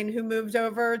of mine who moved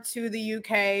over to the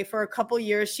UK for a couple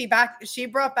years. She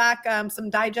brought back some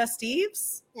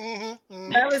digestives.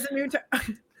 That was a new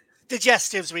term.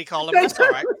 Digestives, we call them. That's all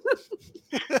right.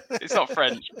 It's not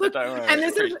French. Don't worry. And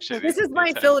this is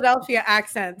my Philadelphia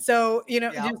accent. So, you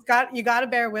got to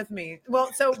bear with me.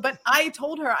 Well, but I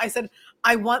told her, I said,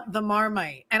 I want the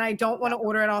Marmite and I don't want to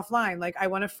order it offline. Like I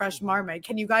want a fresh Marmite.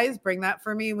 Can you guys bring that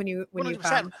for me when you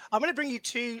come? I'm going to bring you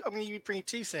two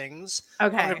things.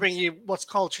 Okay. I'm going to bring you what's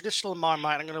called traditional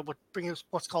Marmite. I'm going to bring you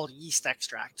what's called yeast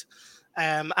extract.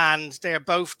 And they're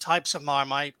both types of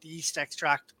Marmite. The yeast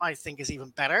extract, I think, is even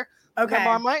better than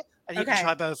Marmite. And you can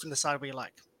try both and decide what you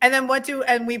like. And then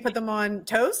and we put them on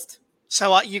toast?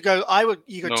 So you go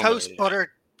toast,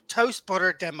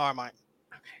 butter, then Marmite.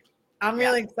 Okay. I'm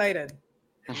really excited.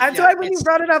 That's why when you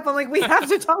brought it up, I'm like, we have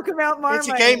to talk about Marmite. It's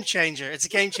a game changer.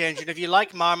 And if you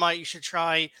like Marmite, you should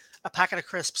try a packet of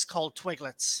crisps called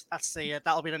Twiglets.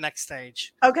 That'll be the next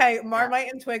stage. Okay,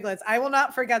 Marmite and Twiglets. I will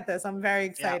not forget this. I'm very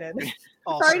excited. Yeah.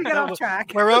 Awesome. Sorry to get off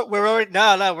track. We're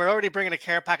already bringing a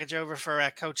care package over for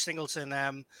Coach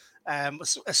Singleton. A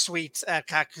sweet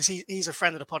cat because he's a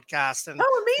friend of the podcast. And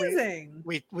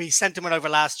amazing! We sent him one over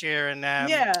last year, and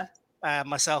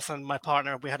myself and my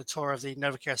partner, we had a tour of the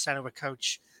NovaCare Center with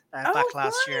Coach back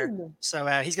last year. So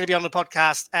he's going to be on the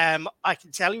podcast. I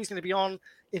can tell you he's going to be on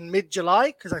in mid-July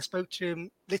because I spoke to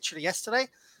him literally yesterday.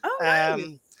 Oh,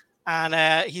 nice.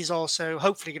 And he's also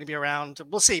hopefully going to be around.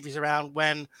 We'll see if he's around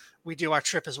when we do our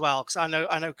trip as well, because I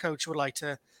know Coach would like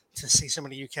to see some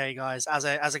of the UK guys as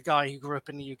a guy who grew up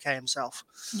in the UK himself.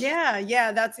 Yeah,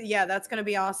 that's going to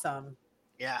be awesome.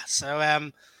 Yeah.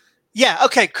 So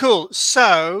okay, cool.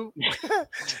 So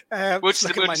we'll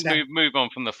just move on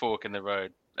from the fork in the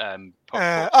road.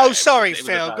 Sorry,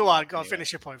 Phil. Go on,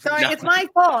 finish your point. Sorry, it's my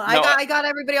fault. I got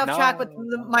everybody off track with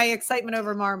my excitement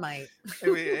over Marmite. It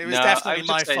was definitely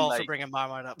my fault for bringing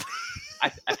Marmite up.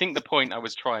 I think the point I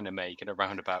was trying to make in a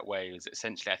roundabout way is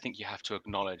essentially I think you have to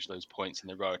acknowledge those points in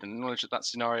the road and acknowledge that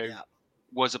scenario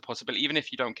was a possibility. Even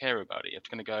if you don't care about it, you're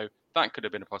going to go, that could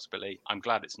have been a possibility. I'm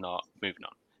glad it's not. Moving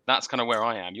on. That's kind of where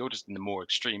I am. You're just in the more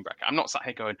extreme bracket. I'm not sat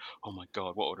here going, oh my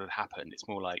God, what would have happened? It's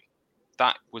more like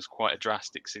that was quite a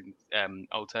drastic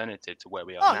alternative to where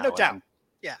we are now. No doubt. I'm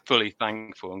fully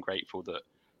thankful and grateful that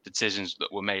the decisions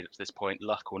that were made up to this point,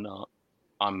 luck or not,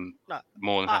 I'm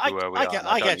more than happy where we are.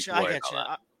 I get you.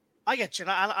 I get you.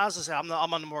 And as I say, I'm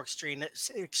on the more extreme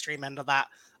end of that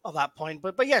point.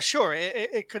 But yeah, sure,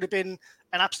 it could have been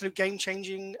an absolute game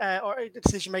changing or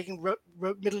decision making,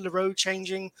 middle of the road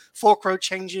changing, fork road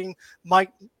changing,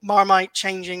 Marmite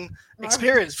changing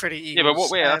experience for the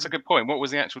Eagles. Yeah, but that's a good point. What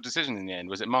was the actual decision in the end?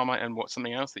 Was it Marmite and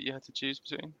something else that you had to choose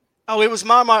between? Oh, it was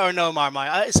Marmite or no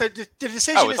Marmite. So the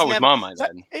decision. Oh, it's always Marmite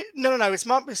then. No. It's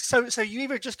Marmite. So you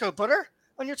either just go butter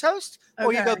on your toast,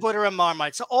 or you go butter and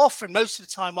Marmite. So often, most of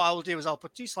the time, what I will do is I'll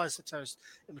put 2 slices of toast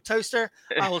in the toaster.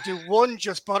 I will do one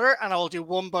just butter, and I will do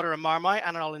one butter and Marmite,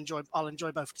 and I'll enjoy both at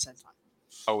the same time.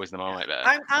 Always the Marmite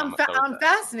better. I'm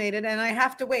fascinated, and I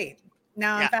have to wait.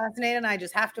 Now I'm fascinated, and I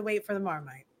just have to wait for the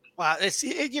Marmite. Well, it's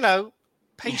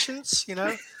patience.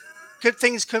 Good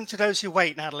things come to those who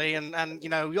wait, Natalie, and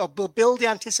we'll build the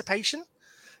anticipation.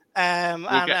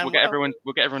 We'll get everyone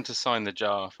to sign the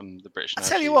jar from the British. I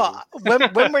tell you what, when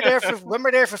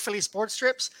we're there for Philly Sports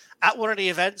Trips at one of the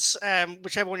events,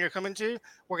 whichever one you're coming to,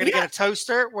 we're gonna get a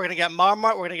toaster, we're gonna get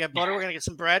Marmite, we're gonna get butter, we're gonna get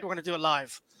some bread, we're gonna do it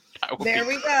live. There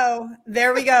we go.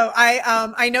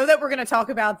 I know that we're gonna talk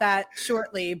about that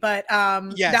shortly, but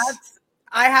yes.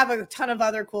 I have a ton of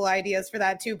other cool ideas for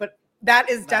that too, but that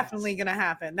is definitely gonna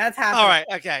happen. That's happening. All right,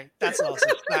 okay, that's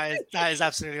awesome. that is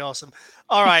absolutely awesome.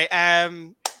 All right,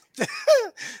 I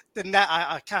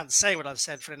can't say what I've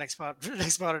said for the next part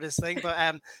of this thing,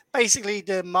 but basically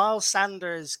the Miles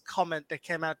Sanders comment that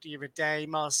came out the other day,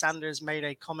 Miles Sanders made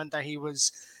a comment that he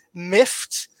was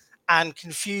miffed and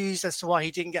confused as to why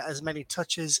he didn't get as many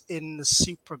touches in the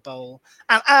Super Bowl.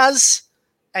 And as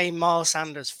a Miles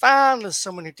Sanders fan, as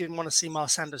someone who didn't want to see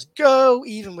Miles Sanders go,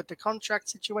 even with the contract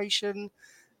situation,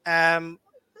 it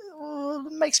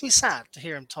makes me sad to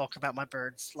hear him talk about my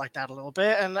birds like that a little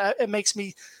bit. And it makes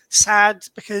me sad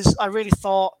because I really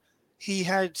thought he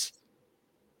had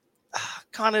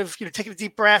kind of taken a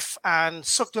deep breath and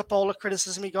sucked up all the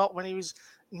criticism he got when he was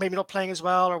maybe not playing as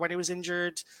well or when he was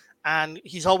injured. And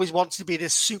he's always wanted to be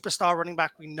this superstar running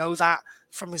back. We know that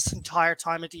from his entire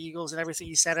time at the Eagles and everything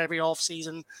he said every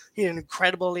offseason. He had an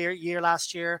incredible year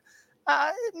last year.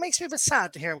 It makes me a bit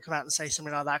sad to hear him come out and say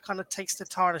something like that. Kind of takes the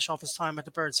tarnish off his time at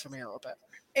the Birds for me a little bit.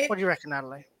 What do you reckon,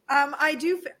 Natalie? I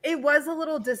do. It was a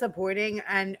little disappointing,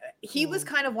 and he was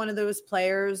kind of one of those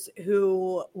players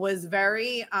who was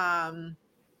very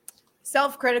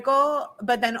self-critical,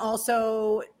 but then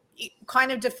also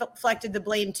kind of deflected the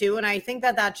blame too. And I think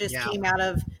that just came out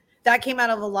of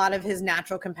a lot of his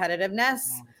natural competitiveness.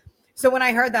 So when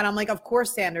I heard that, I'm like, of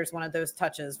course Sanders wanted those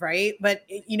touches, right? But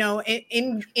in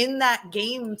that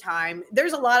game time,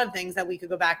 there's a lot of things that we could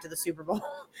go back to the Super Bowl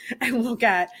and look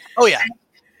at. Oh yeah,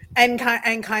 and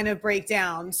kind of break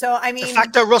down. So I mean, the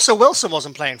fact that Russell Wilson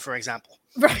wasn't playing, for example.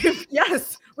 Right.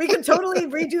 Yes, we could totally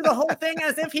redo the whole thing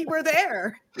as if he were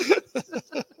there.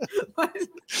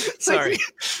 Sorry.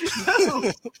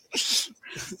 No.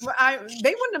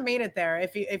 They wouldn't have made it there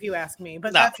if you ask me.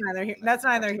 But that's neither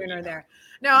here nor there.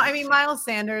 No, I mean Miles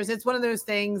Sanders. It's one of those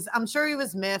things. I'm sure he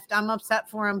was miffed. I'm upset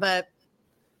for him, but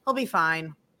he'll be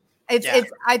fine. I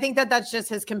think that's just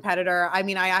his competitor. I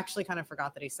mean, I actually kind of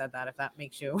forgot that he said that. If that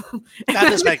makes you, that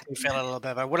does make me feel a little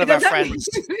bit. One of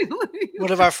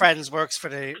our friends works for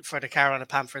the Carolina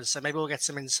Panthers, so maybe we'll get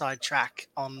some inside track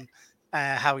on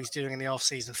how he's doing in the off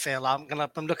season. Phil, I'm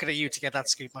looking at you to get that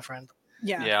scoop, my friend.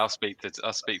 Yeah. I'll speak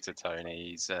to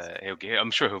Tony.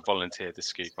 I'm sure he'll volunteer the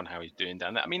scoop on how he's doing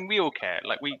down there. I mean, we all care.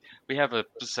 Like we have a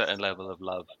certain level of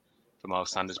love for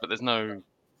Miles Sanders, but there's no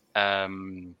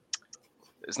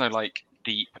like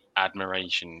deep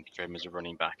admiration for him as a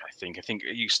running back. I think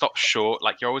you stop short.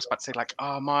 Like you're always about to say like,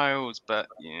 oh, Miles, but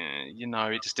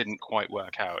it just didn't quite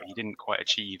work out. He didn't quite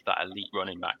achieve that elite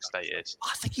running back status.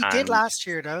 I think he did last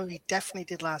year, though. He definitely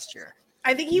did last year.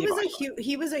 I think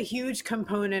he was a huge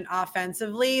component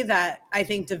offensively that I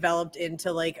think developed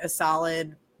into like a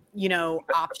solid,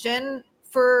 option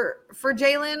for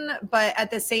Jalen. But at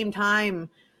the same time,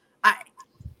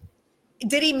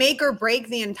 did he make or break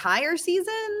the entire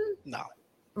season? No.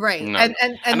 Right. No. And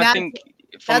I think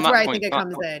that's where I think it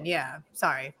comes in. Yeah.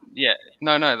 Sorry. Yeah.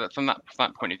 No. From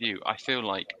that point of view, I feel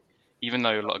like even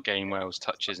though a lot of Gainwell's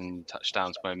touches and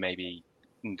touchdowns were maybe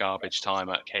in garbage time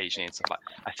occasionally and stuff like,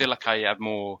 I feel like I have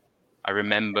more I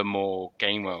remember more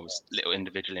Gainwell's little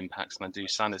individual impacts than I do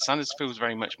Sanders. Sanders feels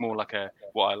very much more like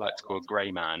what I like to call a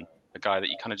grey man, a guy that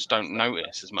you kind of just don't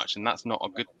notice as much, and that's not a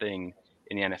good thing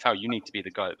in the NFL. You need to be the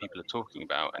guy that people are talking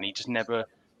about, and he just never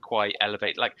quite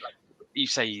elevate. Like you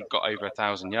say, he got over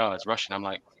 1,000 yards rushing. I'm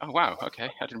like, oh wow, okay,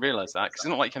 I didn't realize that, because it's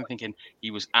not like you're kind of thinking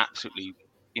he was absolutely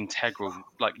integral.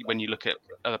 Like when you look at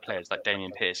other players like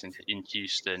Damian Pierce in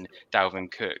Houston,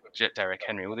 Dalvin Cook, Derrick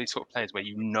Henry, all these sort of players where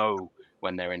you know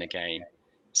when they're in a game.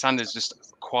 Sanders just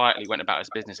quietly went about his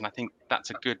business, and I think that's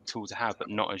a good tool to have, but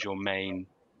not as your main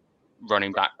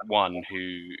running back one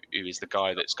who is the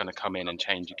guy that's going to come in and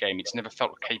change a game. It's never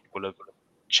felt capable of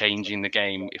changing the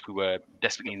game if we were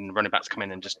desperately needing the running backs to come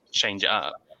in and just change it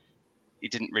up.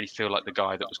 It didn't really feel like the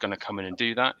guy that was going to come in and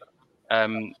do that.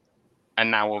 And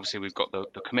now obviously we've got the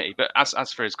committee. But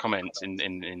as for his comments in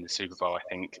the Super Bowl, I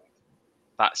think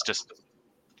that's just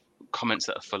comments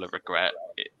that are full of regret.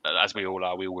 As we all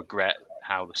are, we all regret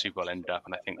how the Super Bowl ended up,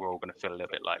 and I think we're all going to feel a little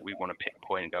bit like we want to pick a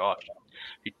point and go, oh, if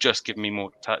you'd just given me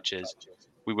more touches,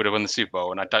 we would have won the Super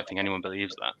Bowl. And I don't think anyone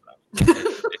believes that.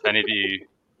 if any of you,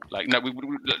 like, no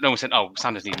one said, oh,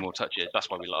 Sanders needs more touches, that's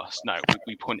why we lost. No,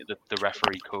 we pointed the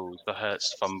referee calls, the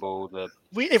Hurts fumble,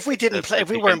 if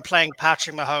we weren't playing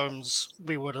Patrick Mahomes,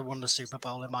 we would have won the Super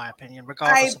Bowl, in my opinion,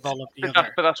 regardless of all of the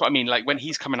other. But that's what I mean. Like when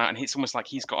he's coming out, and it's almost like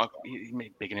he's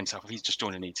big in himself. If he's just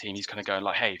joined a new team, he's kind of going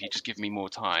like, "Hey, if you just give me more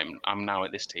time, I'm now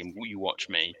at this team. Will you watch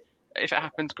me?" If it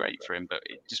happens, great for him. But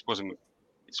it just wasn't.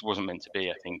 It wasn't meant to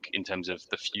be. I think in terms of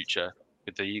the future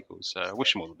with the Eagles. So I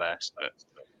wish him all the best.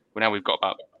 But now we've got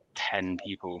about 10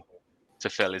 people to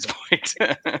fill his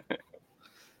void.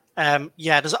 I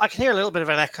can hear a little bit of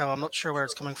an echo. I'm not sure where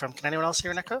it's coming from. Can anyone else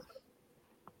hear an echo?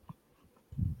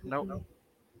 No.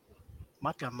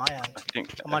 Might be on my end.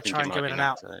 I might try and go in and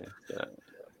out.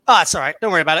 Oh, it's all right.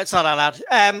 Don't worry about it. It's not that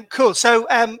loud. Cool. So,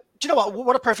 do you know what?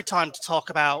 What a perfect time to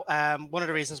talk about one of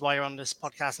the reasons why you're on this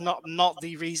podcast. Not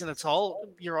the reason at all.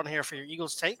 You're on here for your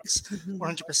Eagles takes,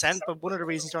 100%. But one of the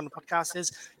reasons you're on the podcast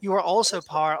is you are also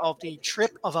part of the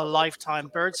Trip of a Lifetime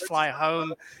Birds Fly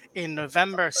Home in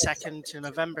November 2nd to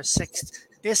November 6th.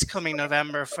 This coming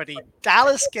November for the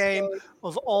Dallas game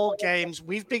of all games.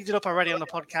 We've bigged it up already on the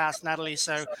podcast, Natalie.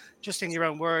 So just in your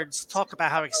own words, talk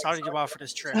about how excited you are for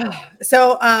this trip.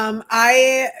 So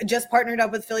I just partnered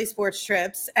up with Philly Sports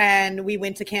Trips, and we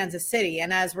went to Kansas City.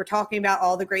 And as we're talking about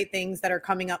all the great things that are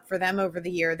coming up for them over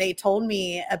the year, they told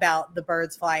me about the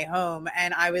Birds Fly Home.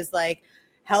 And I was like,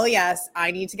 hell yes, I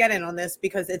need to get in on this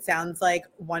because it sounds like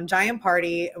one giant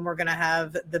party and we're going to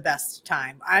have the best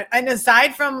time. And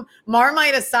aside from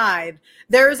Marmite aside,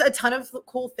 there's a ton of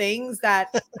cool things that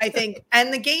I think,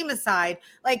 and the game aside,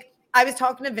 like I was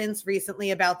talking to Vince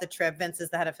recently about the trip. Vince is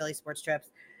the head of Philly Sports Trips.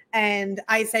 And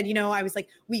I said, I was like,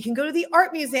 we can go to the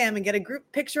art museum and get a group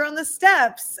picture on the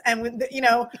steps. And, we can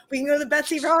go to the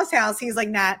Betsy Ross house. He's like,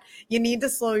 Nat, you need to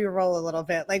slow your roll a little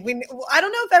bit. Like, I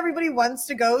don't know if everybody wants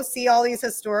to go see all these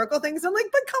historical things. I'm like,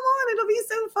 but come on, it'll be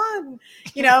so fun.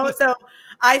 So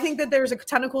I think that there's a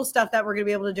ton of cool stuff that we're going to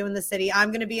be able to do in the city. I'm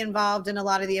going to be involved in a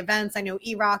lot of the events. I know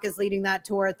E-Rock is leading that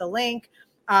tour at the Link.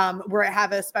 Where I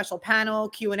have a special panel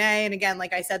Q&A. And again,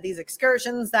 like I said, these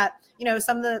excursions that,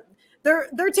 some of the,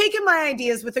 they're taking my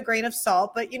ideas with a grain of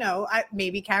salt, but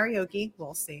maybe karaoke.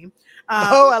 We'll see.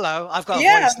 Hello! I've got a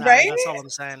voice now. Right? That's all I'm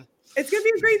saying. It's gonna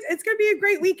be a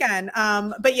great weekend.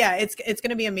 But yeah, it's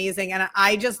gonna be amazing, and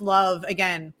I just love.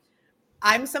 Again,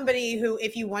 I'm somebody who,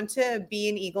 if you want to be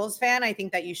an Eagles fan, I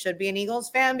think that you should be an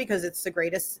Eagles fan because it's the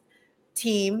greatest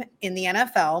team in the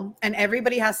NFL, and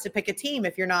everybody has to pick a team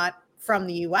if you're not from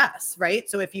the U.S. Right?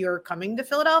 So if you're coming to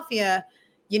Philadelphia,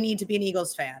 you need to be an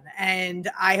Eagles fan. And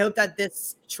I hope that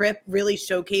this trip really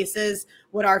showcases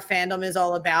what our fandom is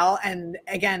all about. And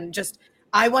again,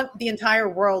 I want the entire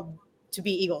world to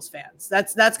be Eagles fans.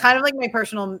 That's kind of like my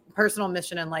personal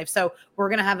mission in life. So we're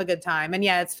going to have a good time. And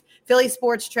yeah, it's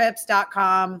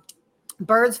phillysportstrips.com,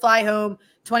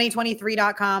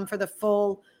 birdsflyhome2023.com for the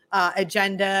full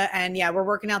agenda. And yeah, we're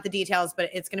working out the details, but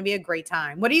it's going to be a great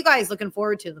time. What are you guys looking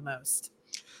forward to the most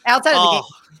outside of the game?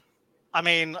 I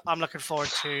mean, I'm looking forward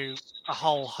to a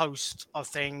whole host of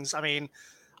things. I mean,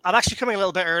 I'm actually coming a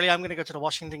little bit early. I'm going to go to the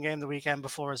Washington game the weekend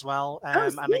before as well.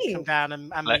 And then come down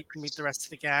and meet the rest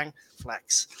of the gang.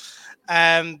 Flex.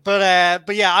 But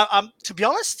yeah, I'm to be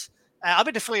honest, I've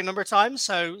been to Philly a number of times.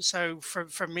 So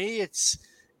for me, it's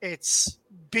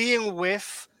being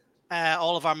with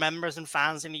all of our members and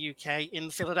fans in the UK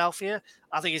in Philadelphia.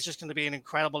 I think it's just going to be an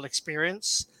incredible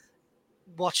experience.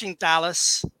 Watching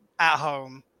Dallas at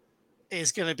home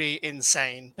is going to be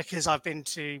insane because I've been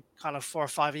to kind of 4 or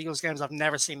 5 Eagles games. I've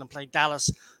never seen them play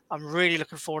Dallas. I'm really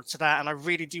looking forward to that. And I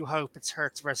really do hope it's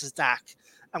Hurts versus Dak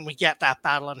and we get that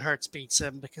battle and Hertz beats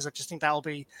him, because I just think that'll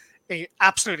be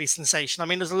absolutely sensational. I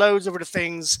mean, there's loads of other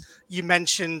things. You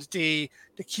mentioned the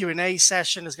Q&A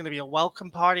session is going to be a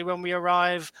welcome party when we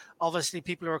arrive. Obviously,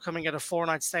 people who are coming at a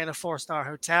 4-night stay in a 4-star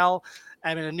hotel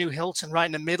in a new Hilton right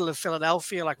in the middle of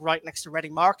Philadelphia, like right next to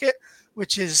Reading Market,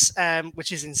 which is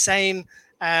insane.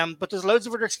 But there's loads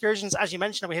of other excursions, as you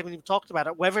mentioned, we haven't even talked about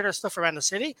it. Whether there's stuff around the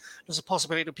city, there's a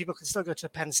possibility that people can still go to the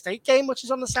Penn State game, which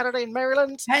is on the Saturday in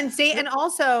Maryland. Penn State, and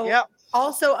also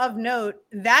of note,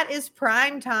 that is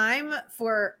prime time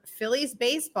for Phillies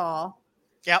baseball.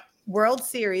 Yep. World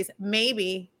Series,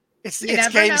 maybe. It's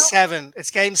game 7.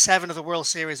 It's game 7 of the World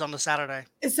Series on the Saturday.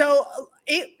 So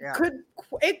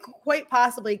it quite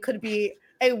possibly could be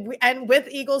and with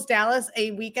Eagles Dallas,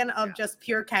 a weekend of just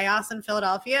pure chaos in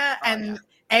Philadelphia, and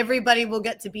everybody will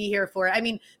get to be here for it. I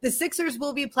mean, the Sixers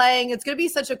will be playing. It's going to be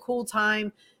such a cool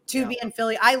time to be in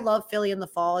Philly. I love Philly in the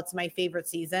fall. It's my favorite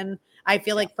season. I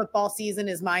feel like football season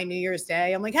is my New Year's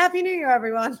Day. I'm like, Happy New Year,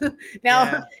 everyone.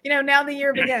 Now the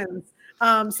year begins.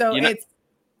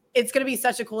 It's going to be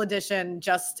such a cool addition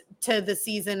just to the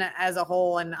season as a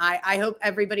whole. And I hope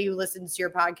everybody who listens to your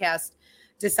podcast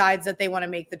decides that they want to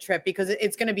make the trip, because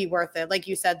it's going to be worth it. Like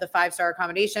you said, the 5-star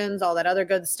accommodations, all that other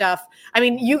good stuff. I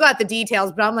mean, you got the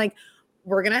details, but I'm like,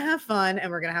 we're going to have fun, and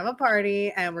we're going to have a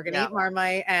party, and we're going to eat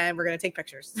Marmite, and we're going to take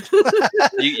pictures.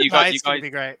 you guys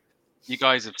be great. You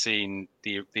guys have seen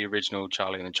the original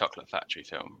Charlie and the Chocolate Factory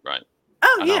film, right?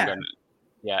 Oh, and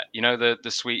you know the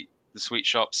sweet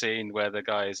shop scene where the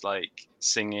guy's like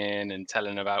singing and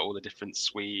telling about all the different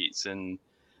sweets and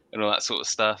all that sort of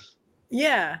stuff.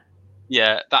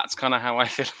 Yeah, that's kind of how I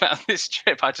feel about this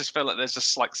trip. I just feel like there's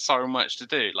just like so much to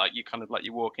do. Like you kind of like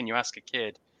you walk in, you ask a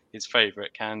kid his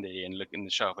favorite candy and look in the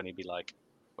shop, and he'd be like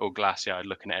all glassy-eyed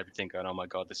looking at everything going, oh my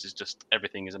God, this is just,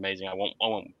 everything is amazing. I want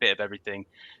a bit of everything.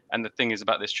 And the thing is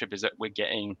about this trip is that we're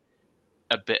getting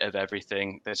a bit of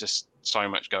everything. There's just so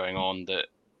much going on that,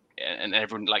 and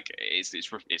everyone like it's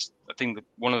I think that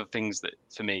one of the things that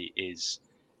for me is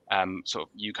sort of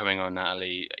you coming on,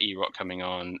 Natalie, E-Rock coming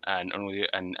on, and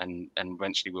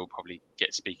eventually we'll probably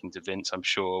get speaking to Vince, I'm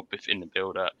sure, in the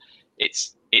build-up.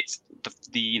 It's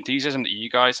the enthusiasm that you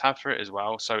guys have for it as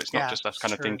well. So it's not just us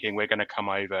kind of thinking we're going to come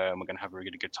over and we're going to have a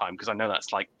really good time, because I know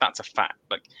that's a fact.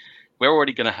 Like we're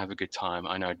already going to have a good time.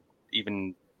 I know,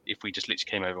 even if we just literally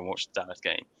came over and watched the Dallas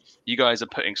game, you guys are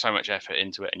putting so much effort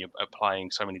into it, and you're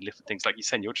applying so many different things. Like you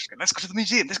said, you're just going, let's go to the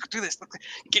museum, let's go do this,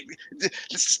 let's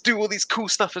just do all these cool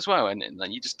stuff as well. And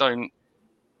then you just don't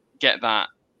get that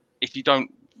if you don't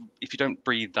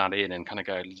breathe that in and kind of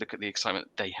go, look at the excitement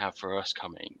they have for us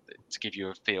coming, to give you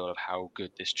a feel of how good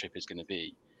this trip is going to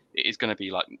be. It is going to be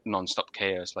like non-stop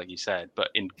chaos, like you said, but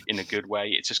in a good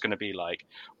way. It's just going to be like,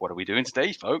 what are we doing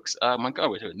today, folks? Oh my God,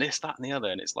 we're doing this, that, and the other.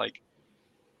 And it's like,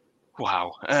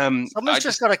 wow. Someone's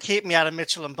just got to keep me out of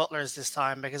Mitchell and Butler's this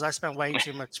time, because I spent way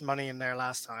too much money in there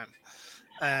last time.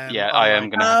 I am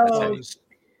going to have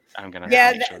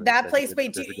to that place.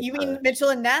 Wait, you mean Mitchell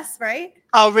and Ness, right?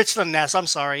 Oh, Richland and Ness. I'm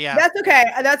sorry. Yeah, that's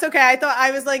okay. I thought, I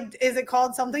was like, is it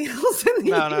called something else?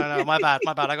 No. My bad.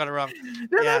 I got it wrong.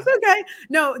 No, that's okay.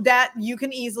 No, that you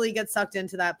can easily get sucked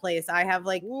into that place. I have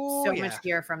like so much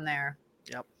gear from there.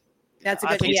 Yep. That's a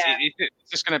good. It's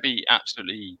just going to be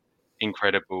absolutely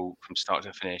incredible from start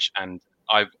to finish, and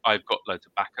I've got loads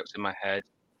of backups in my head.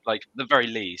 Like at the very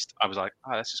least, I was like,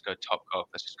 let's just go Top Golf.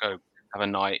 Let's just go have a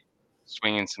night,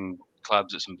 swinging some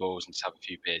clubs at some balls and just have a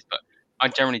few beers. But I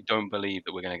generally don't believe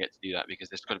that we're going to get to do that, because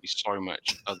there's got to be so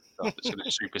much other stuff that's going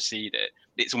to supersede it.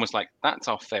 It's almost like that's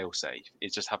our fail-safe.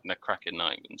 It's just having a cracking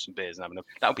night and some beers and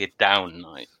that'll be a down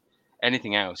night.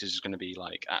 Anything else is just going to be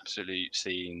like absolute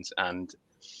scenes and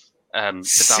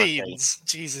scenes.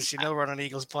 Jesus, we're on an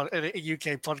Eagles a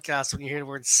UK podcast when you hear the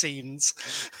word scenes.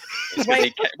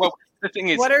 Well, the thing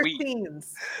is, what are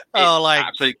scenes? Like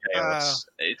absolute chaos.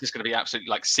 It's just going to be absolute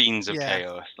like scenes of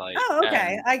chaos. Like,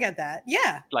 okay, I get that.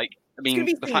 Yeah. Like, I mean,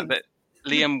 the fact that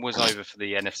Liam was over for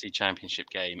the NFC Championship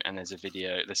game, and there's a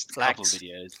video. There's a couple of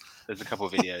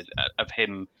videos of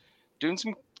him doing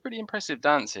some pretty impressive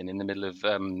dancing in the middle of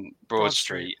Broad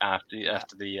Street after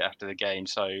the game.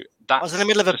 So that I was in the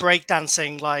middle of a break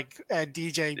dancing like a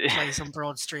DJ plays on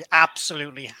Broad Street,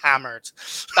 absolutely hammered.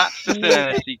 That's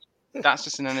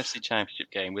just an NFC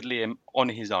Championship game with Liam on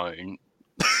his own,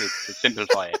 to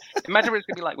simplify it. Imagine what it's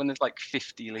going to be like when there's like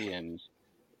 50 Liams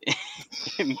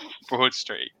in Broad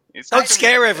Street. Don't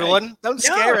scare everyone. Don't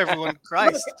scare everyone.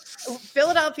 Christ. Look,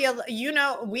 Philadelphia,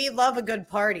 we love a good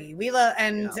party. We look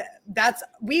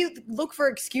for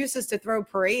excuses to throw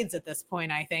parades at this point,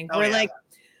 I think.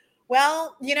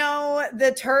 Well,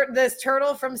 this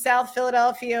turtle from South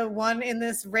Philadelphia won in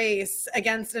this race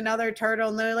against another turtle,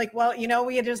 and they're like, well,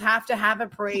 we just have to have a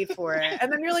parade for it. And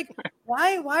then you're like,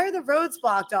 why are the roads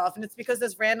blocked off? And it's because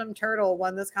this random turtle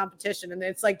won this competition, and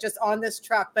it's like just on this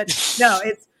truck. But no,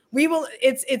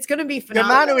 it's going to be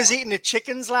phenomenal. The man who was eating the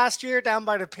chickens last year down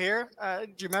by the pier. Do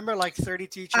you remember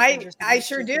 32 chickens? I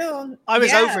sure do. I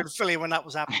was over in Philly when that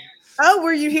was happening. Oh,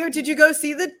 were you here? Did you go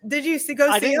see I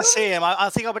didn't see him. I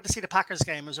think I went to see the Packers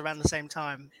game. It was around the same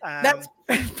time. That's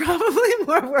probably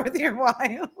more worth your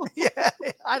while. Yeah,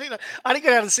 I didn't go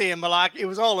down to see him, but it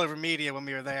was all over media when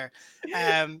we were there.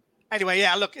 Anyway,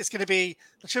 yeah, look, it's going to be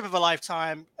the trip of a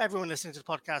lifetime. Everyone listening to the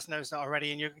podcast knows that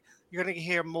already, and you're going to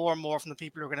hear more and more from the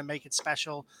people who are going to make it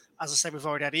special. As I said, we've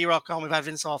already had E-Rock on. We've had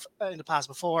Vince off in the past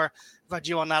before. We've had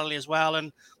you on, Natalie, as well.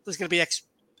 And there's going to be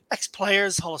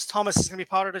ex-players. Hollis Thomas is going to be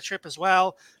part of the trip as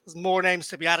well. There's more names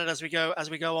to be added as we go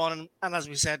on. And as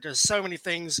we said, there's so many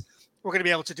things we're going to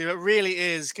be able to do. It really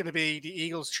is going to be the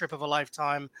Eagles' trip of a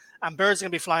lifetime. And Birds are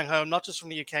going to be flying home, not just from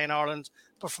the UK and Ireland,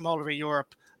 but from all over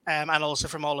Europe and also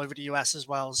from all over the US as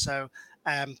well. So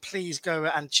please go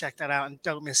and check that out and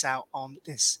don't miss out on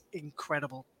this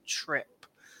incredible trip.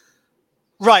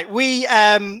 Right, we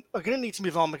are going to need to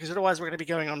move on because otherwise we're going to be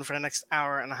going on for the next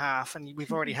hour and a half, and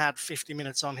we've already had 50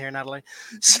 minutes on here, Natalie.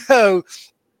 So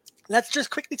let's just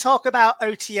quickly talk about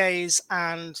OTAs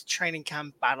and training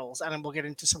camp battles, and then we'll get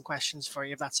into some questions for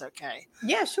you if that's okay.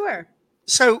 Yeah, sure.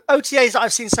 So OTAs that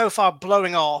I've seen so far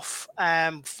blowing off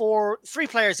for 3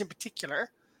 players in particular.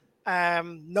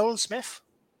 Nolan Smith,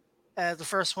 the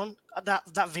first one.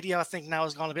 That video I think now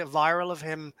has gone a bit viral of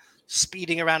him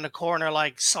speeding around the corner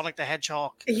like Sonic the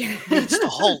Hedgehog meets the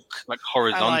Hulk. Like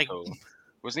horizontal.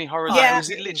 Wasn't he horizontal? Yeah, was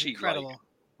it literally incredible. Like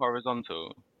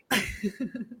horizontal?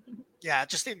 Yeah,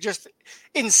 just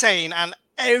insane. And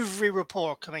every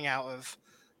report coming out of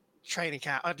training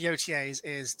camp at the OTAs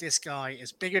is this guy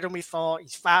is bigger than we thought.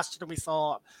 He's faster than we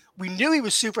thought. We knew he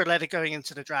was super athletic going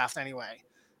into the draft anyway.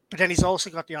 But then he's also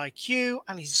got the IQ,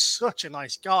 and he's such a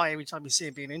nice guy every time you see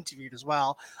him being interviewed as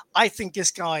well. I think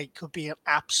this guy could be an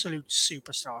absolute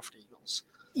superstar for the Eagles.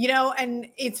 And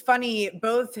it's funny,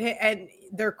 both and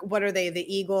they're what are they? The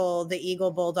Eagle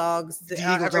Bulldogs, the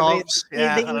Eagle Dogs,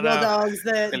 the Eagle Dogs,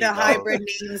 the hybrid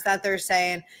names that they're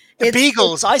saying. The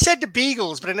Beagles. I said the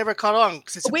Beagles, but I never caught on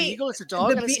because it's a beagle, it's a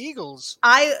dog, and it's Eagles.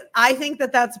 I think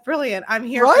that's brilliant. I'm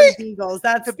here for the Beagles.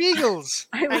 That's the Beagles.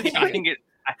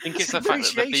 I think it's the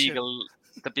fact that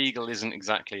the beagle isn't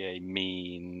exactly a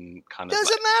mean kind of.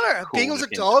 Doesn't matter. Cool Beagle's a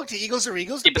dog. The Eagles are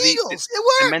Eagles. The Beagles.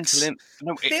 It works. They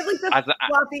have like the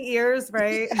floppy ears,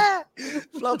 right? Yeah.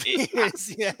 Floppy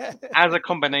ears. Yeah. As a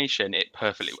combination, it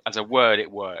perfectly. As a word, it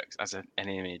works. As an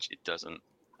image, it doesn't.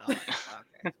 Oh,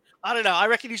 okay. I don't know. I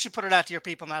reckon you should put it out to your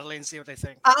people, Natalie, and see what they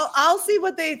think. I'll see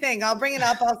what they think. I'll bring it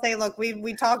up. I'll say, look,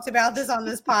 we talked about this on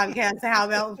this podcast. How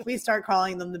about if we start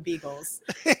calling them the Beagles?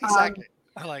 Exactly.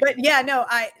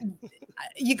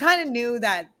 You kind of knew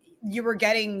that you were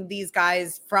getting these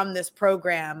guys from this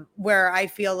program where I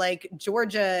feel like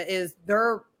Georgia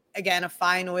they're again a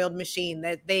fine oiled machine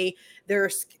that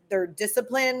they're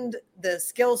disciplined, the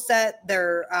skill set,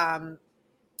 they're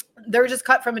just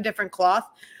cut from a different cloth.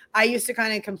 I used to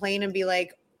kind of complain and be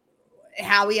like,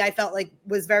 Howie, I felt like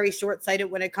was very short-sighted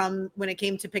when it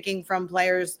came to picking from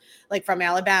players like from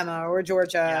Alabama or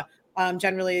Georgia. Yeah.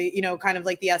 Generally, kind of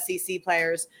like the SEC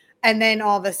players. And then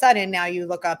all of a sudden now you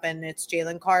look up and it's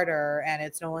Jalen Carter and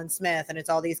it's Nolan Smith and it's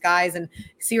all these guys, and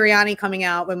Sirianni coming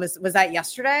out was that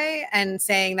yesterday and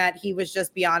saying that he was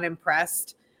just beyond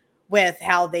impressed with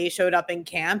how they showed up in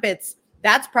camp.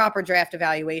 That's proper draft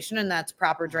evaluation, and that's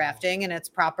proper drafting, and it's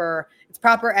proper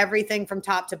everything from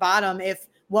top to bottom. If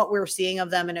what we're seeing of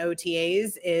them in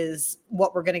OTAs is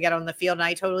what we're going to get on the field. And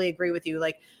I totally agree with you.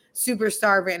 Like,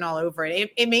 superstar written all over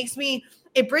it.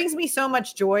 It brings me so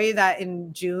much joy that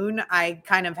in June I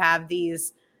kind of have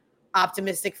these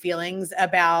optimistic feelings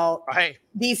about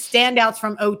these standouts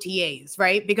from OTAs,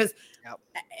 right? Because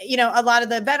a lot of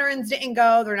the veterans didn't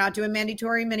go. They're not doing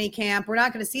mandatory mini camp. We're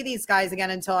not going to see these guys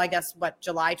again until I guess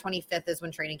July 25th is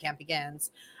when training camp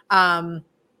begins.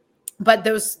 But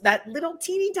that little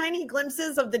teeny tiny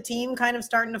glimpses of the team kind of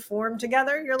starting to form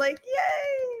together, you're like,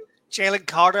 yay. Jalen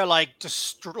Carter,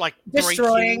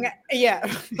 destroying,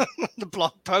 the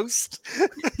blog post.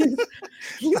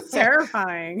 He's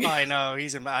terrifying. I know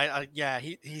he's going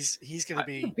to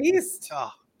be a beast.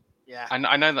 Oh, yeah.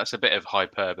 I know that's a bit of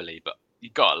hyperbole, but you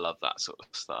gotta love that sort of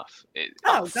stuff.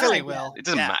 Philly will. It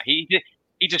doesn't matter. He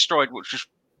destroyed, which was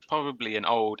probably an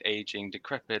old, aging,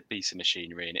 decrepit piece of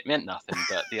machinery, and it meant nothing.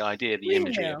 But the idea, the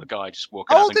imagery of a guy just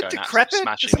walking up Old and and going, absolutely decrepit?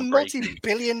 smashing It's a and breaking.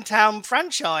 multi-billion-town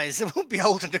franchise. It won't be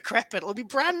old and decrepit. It'll be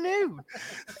brand new.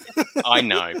 I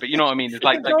know, but you know what I mean. It's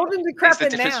like old and it's the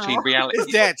decrepit difference now. between reality.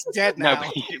 It's dead. It's dead No, now.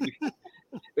 but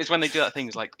it's when they do that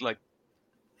things like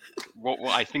what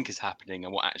I think is happening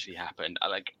and what actually happened.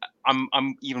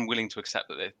 I'm even willing to accept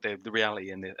that the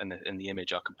reality and the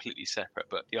image are completely separate.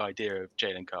 But the idea of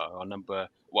Jalen Carter, not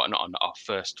our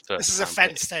first. This is a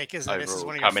fence take, isn't it? This is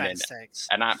one of your fence takes.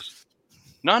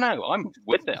 No, I'm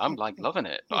with it. I'm like loving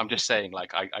it. But I'm just saying,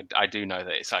 like, I do know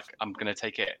that it's like I'm gonna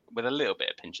take it with a little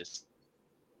bit of pinch of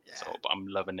salt, but I'm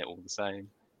loving it all the same.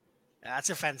 Yeah,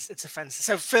 it's a fence. It's a fence.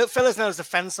 So Phill is known as the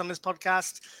fence on this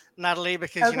podcast, Natalie,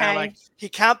 because you know, like he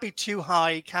can't be too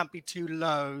high, he can't be too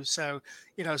low. So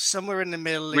you know, somewhere in the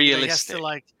middle, realistic.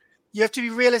 You have to be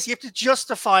realistic. You have to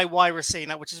justify why we're seeing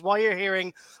that, which is why you're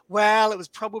hearing, well, it was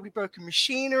probably broken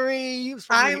machinery. It was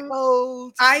probably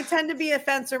old. I tend to be a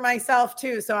fencer myself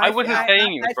too, so I wasn't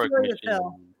saying it was broken machinery.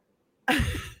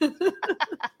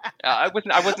 I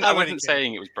wasn't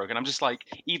saying it was broken. I'm just like,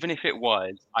 even if it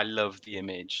was, I love the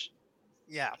image.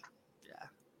 Yeah.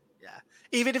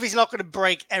 Even if he's not going to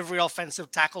break every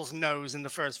offensive tackle's nose in the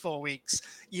first 4 weeks,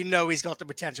 you know he's got the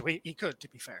potential. He could, to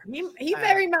be fair. He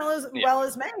very well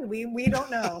as may. We don't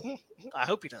know. I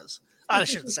hope he does. I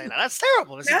shouldn't say that. That's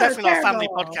terrible. This is definitely not a family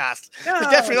podcast. No.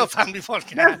 It's definitely not a family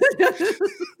podcast.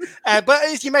 But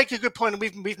as you make a good point, and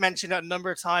we've mentioned it a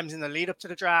number of times in the lead up to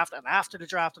the draft and after the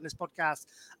draft on this podcast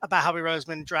about Howie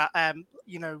Roseman,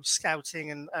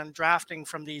 scouting and drafting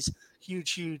from these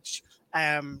huge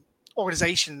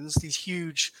organizations, these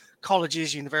huge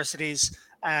colleges, universities,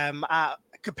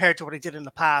 compared to what he did in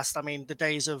the past. I mean, the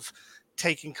days of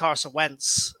taking Carson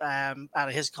Wentz out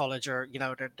of his college are,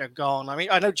 they're gone. I mean,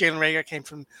 I know Jalen Reagor came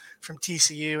from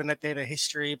TCU and that they had a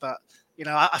history, but,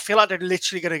 I feel like they're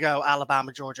literally going to go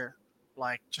Alabama, Georgia,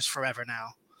 like just forever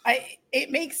now.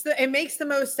 It makes the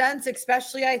most sense,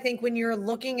 especially I think when you're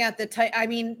looking at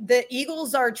the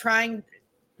Eagles are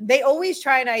they always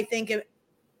try to, I think,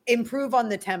 improve on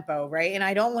the tempo, right? And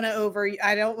I don't want to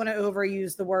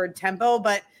overuse the word tempo,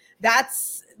 but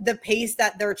that's the pace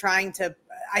that they're trying to,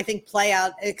 I think, play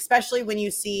out, especially when you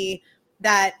see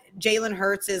that Jalen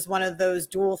Hurts is one of those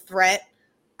dual threat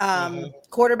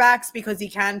quarterbacks, because he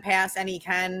can pass and he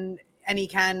can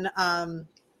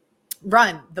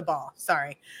run the ball.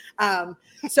 Sorry.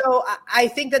 So I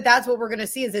think that's what we're going to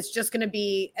see. Is it's just going to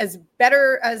be as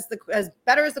better as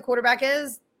the quarterback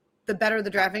is, the better the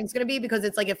drafting is going to be, because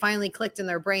it's like it finally clicked in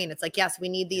their brain. It's like, yes, we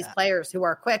need these players who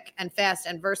are quick and fast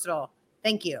and versatile.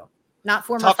 Thank you. Not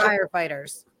former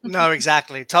firefighters. No,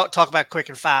 exactly. Talk about quick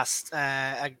and fast.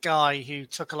 A guy who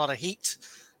took a lot of heat,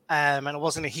 and it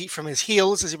wasn't a heat from his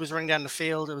heels as he was running down the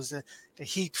field. It was the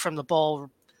heat from the ball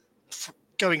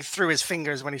going through his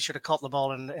fingers when he should have caught the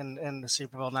ball in the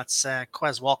Super Bowl. And that's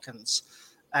Quez Watkins.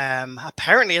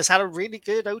 Apparently has had a really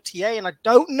good OTA, and I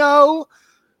don't know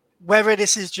whether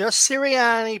this is just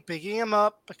Sirianni bigging him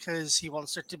up because he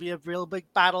wants there to be a real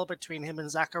big battle between him and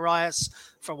Zacharias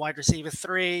for wide receiver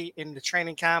 3 in the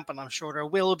training camp, and I'm sure there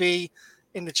will be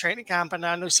in the training camp. And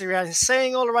I know Sirianni is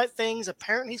saying all the right things.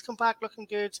 Apparently he's come back looking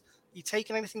good. You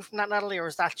taking anything from that, Natalie, or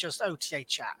is that just OTA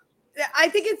chat? I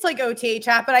think it's like OTA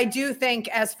chat, but I do think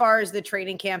as far as the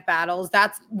training camp battles,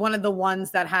 that's one of the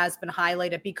ones that has been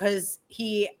highlighted, because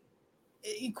Quez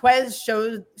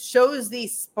shows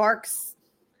these sparks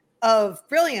of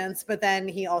brilliance, but then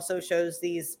he also shows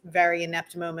these very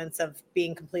inept moments of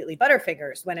being completely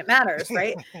butterfingers when it matters,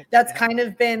 right? That's kind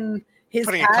of been his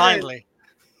putting pattern. It kindly.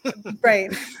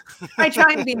 Right. I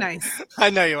try and be nice. I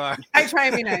know you are. I try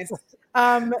and be nice.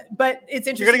 But it's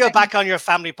interesting. You're going to go back on your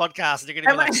family podcast and you're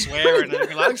going to be swearing and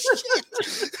be like, oh, shit.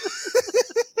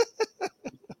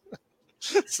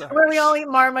 Where we all eat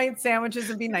Marmite sandwiches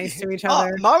and be nice to each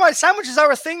other. Marmite sandwiches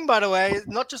are a thing, by the way.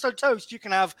 Not just on toast. You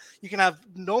can have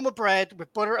normal bread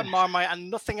with butter and Marmite and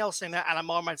nothing else in it, and a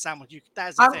Marmite sandwich.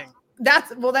 That is a thing.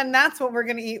 That's what we're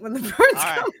gonna eat when the birds come.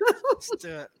 Right. Let's do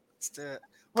it.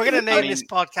 We're gonna name this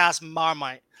podcast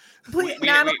Marmite. Please,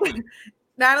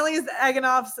 Natalie's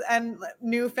Egenolf's and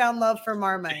newfound love for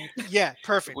Marmite. Yeah,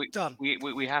 perfect. Done.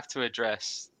 We have to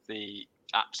address the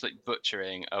absolute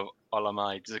butchering of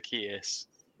Olamide Zacchaeus'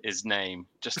 name.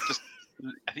 Just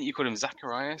I think you called him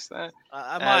Zacharias there.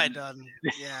 I might have done.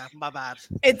 Yeah, my bad.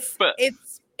 It's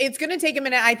going to take a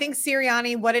minute. I think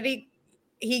Sirianni, what did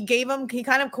he gave him? He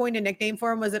kind of coined a nickname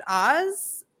for him. Was it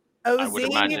Oz? OZ? I would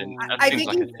imagine. I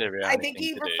think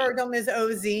he referred to him as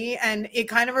OZ, and it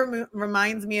kind of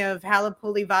reminds me of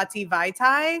Halapuli Vati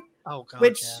Vaitai, oh, God,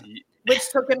 which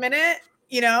took a minute.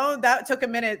 that took a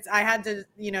minute. I had to,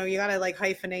 you got to like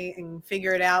hyphenate and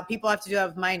figure it out. People have to do that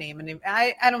with my name, and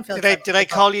I don't feel. Did I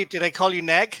call you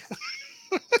Neg?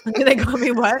 Did they call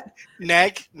me what?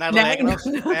 Neg, Natalie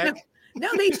Egenolf. Neg. No,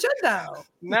 they should though.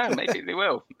 No, maybe they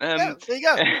will. Yeah, there you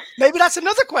go. Maybe that's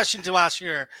another question to ask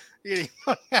your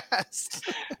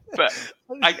podcast. But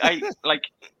I like.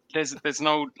 There's an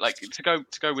old like to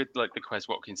go with like the Quez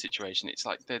Watkins situation. It's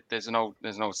like there's an old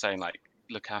saying like,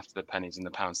 look after the pennies and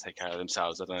the pounds take care of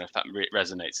themselves. I don't know if that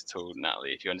resonates at all,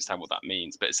 Natalie, if you understand what that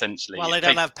means. But essentially, well, they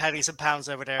don't have pennies and pounds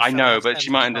over there. I know, but she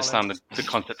might understand the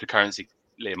concept of currency.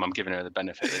 Liam, I'm giving her the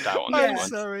benefit of the doubt on that one.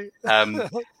 Sorry.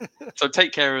 So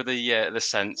take care of the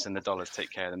cents, and the dollars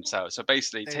take care of themselves. So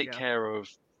basically, take care of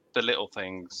the little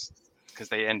things, because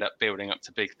they end up building up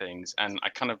to big things. And I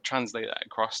kind of translate that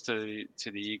across to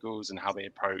the Eagles and how they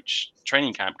approach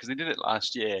training camp, because they did it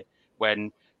last year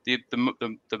when the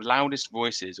loudest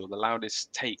voices or the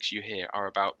loudest takes you hear are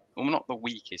about, well, not the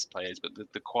weakest players, but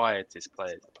the quietest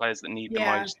players, the players that need the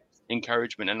most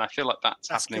encouragement. And I feel like that's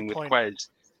happening with Quez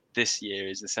this year,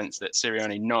 is the sense that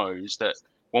Sirianni knows that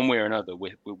one way or another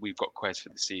we've got Quez for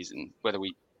the season, whether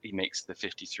he makes the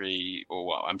 53 or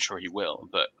what, I'm sure he will.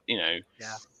 But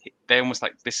they're almost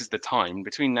like, this is the time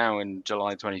between now and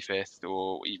July 25th,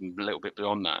 or even a little bit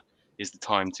beyond that, is the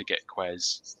time to get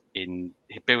Quez in,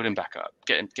 build him back up,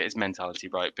 get his mentality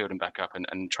right, build him back up,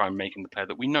 and try and make him the player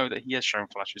that we know that he has shown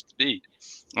flashes to be.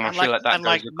 And I feel like that. And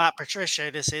like Matt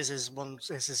Patricia, this is his swan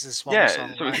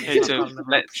song. So it's a case of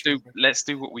let's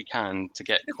do what we can to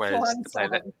get Quez to play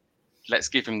that. Let's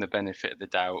give him the benefit of the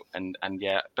doubt, and don't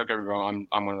get me wrong.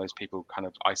 I'm one of those people. Kind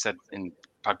of, I said in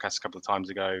podcast a couple of times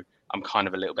ago, I'm kind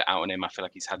of a little bit out on him. I feel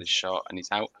like he's had his shot and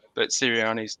he's out. But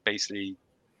Sirianni's basically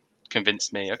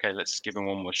convinced me. Okay, let's give him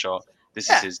one more shot. This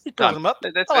is his build him up.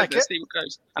 Let's see what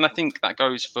goes. And I think that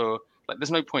goes for, like,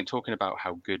 there's no point talking about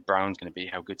how good Brown's going to be,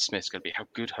 how good Smith's going to be, how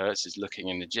good Hurts is looking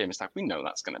in the gym. It's like, we know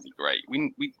that's going to be great.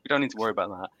 We don't need to worry about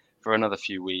that for another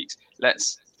few weeks.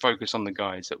 Let's focus on the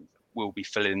guys that will be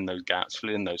filling in those gaps,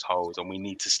 filling in those holes, and we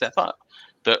need to step up.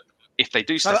 That if they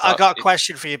do step up... I've got a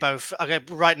question for you both. Okay,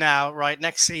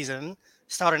 next season,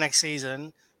 start of next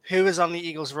season, who is on the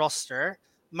Eagles roster,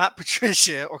 Matt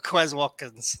Patricia or Quez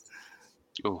Watkins?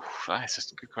 Oh, that's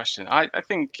just a good question. I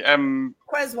think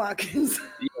Quez Watkins.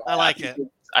 Yeah, I like it.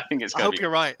 I think it's. I hope you're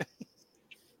right.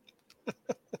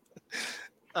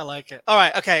 I like it. All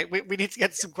right. Okay. We need to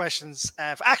get to some questions.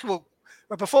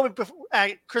 Before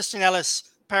Christian Ellis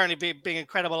apparently being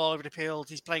incredible all over the field.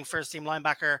 He's playing first team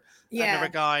linebacker. Another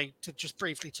guy to just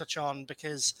briefly touch on,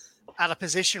 because at a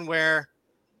position where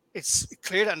it's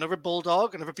clear that another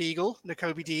Bulldog, another Beagle,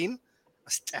 Nakobe Dean,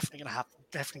 that's definitely going to happen.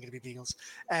 Definitely going to be Beagles.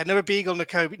 Another Beagle,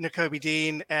 Nakobe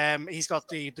Dean. He's got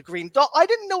the green dot. I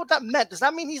didn't know what that meant. Does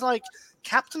that mean he's like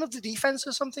captain of the defense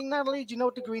or something, Natalie? Do you know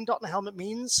what the green dot in the helmet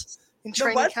means in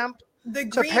training camp? The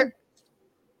green.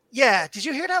 Yeah. Did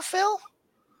you hear that, Phil?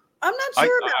 I'm not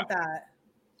sure about that.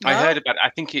 I heard about it.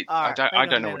 I think it. I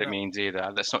don't know what it means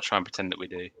either. Let's not try and pretend that we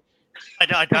do.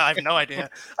 I have no idea.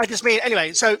 I just mean,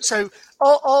 anyway, so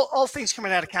all things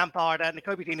coming out of camp are that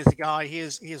Nakobe Dean is the guy. He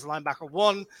is linebacker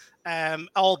one,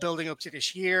 all building up to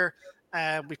this year.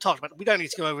 We've talked about it. We don't need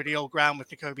to go over the old ground with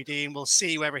Nakobe Dean. We'll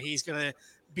see whether he's going to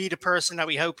be the person that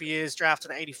we hope he is,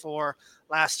 drafted at 84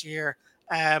 last year,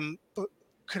 but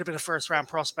could have been a first-round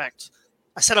prospect.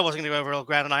 I said I wasn't going to go over old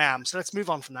ground, and I am. So let's move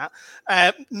on from that.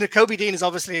 Nakobe Dean is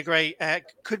obviously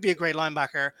could be a great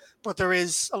linebacker, but there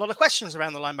is a lot of questions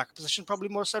around the linebacker position, probably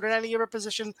more so than any other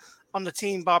position on the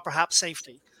team, bar perhaps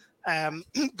safety.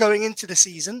 Going into the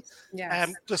season,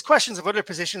 there's questions of other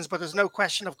positions, but there's no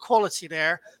question of quality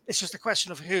there. It's just a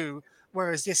question of who,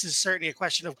 whereas this is certainly a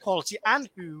question of quality and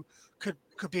who could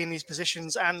be in these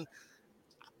positions. And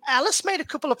Alice made a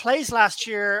couple of plays last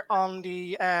year on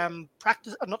the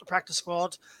not the practice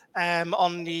squad,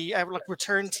 on the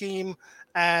return team,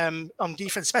 on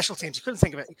defense, special teams. You couldn't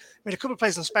think of it. He made a couple of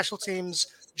plays on special teams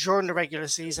during the regular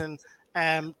season,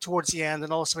 towards the end,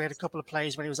 and also he had a couple of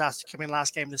plays when he was asked to come in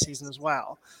last game of the season as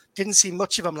well. Didn't see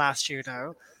much of him last year,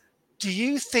 though. Do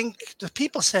you think the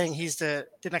people saying he's the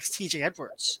next TJ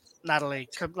Edwards, Natalie,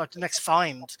 like the next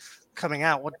find coming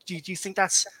out? What do you think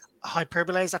that's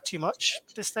hyperbole? Is that too much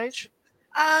at this stage?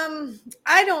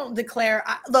 I don't declare.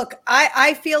 Look,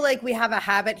 I feel like we have a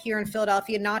habit here in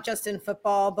Philadelphia, not just in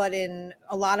football, but in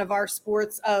a lot of our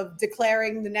sports, of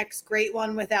declaring the next great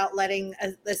one without letting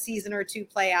a season or two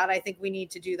play out. I think we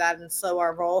need to do that and slow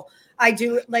our roll. I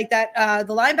do like that.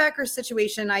 The linebacker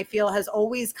situation, I feel, has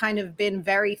always kind of been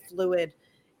very fluid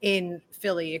in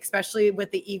Philly, especially with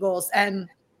the Eagles. And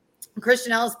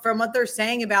Christian Ellis, from what they're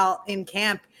saying about in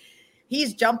camp,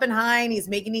 he's jumping high and he's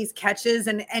making these catches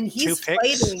and he's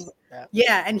fighting.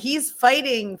 Yeah. And he's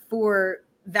fighting for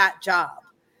that job.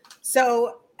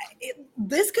 So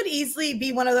this could easily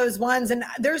be one of those ones. And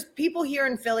there's people here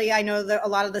in Philly. I know that a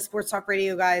lot of the sports talk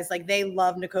radio guys, like they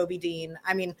love Nakobe Dean.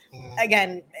 I mean,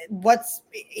 again,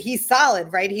 he's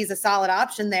solid, right? He's a solid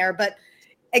option there. But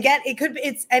again,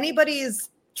 it's anybody's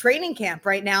training camp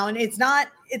right now. And it's not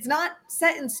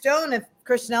set in stone if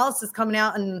Christian Ellis is coming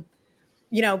out and,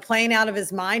 playing out of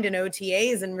his mind in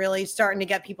OTAs and really starting to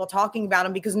get people talking about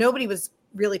him, because nobody was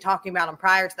really talking about him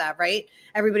prior to that, right?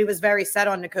 Everybody was very set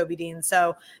on Nakobe Dean.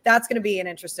 So that's going to be an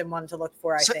interesting one to look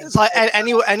for, I think. It's like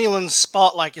anyone's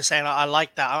spot, like you're saying. I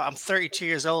like that. I'm 32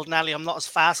 years old, Natalie. I'm not as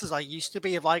fast as I used to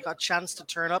be. If I got a chance to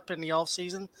turn up in the off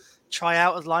season, try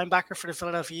out as linebacker for the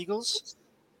Philadelphia Eagles.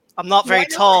 I'm not very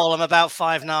tall. I'm about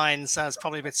 5'9", so it's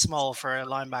probably a bit small for a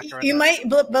linebacker. You might,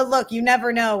 but look, you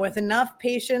never know. With enough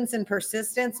patience and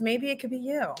persistence, maybe it could be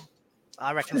you.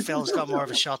 I reckon Phil's got more of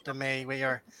a shot than me with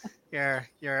your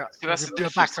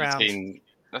background.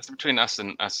 That's between us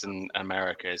and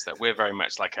America, is that we're very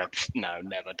much like no,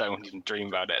 never, don't even dream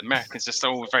about it. Americans just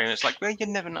all very much like, well, you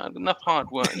never know, enough hard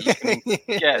work, you can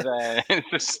get there.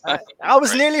 I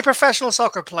was nearly a professional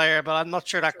soccer player, but I'm not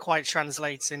sure that quite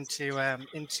translates into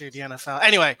the NFL.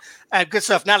 Anyway, good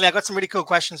stuff. Natalie, I've got some really cool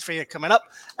questions for you coming up.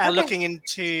 Looking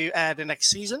into the next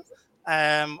season.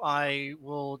 I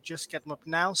will just get them up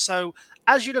now. So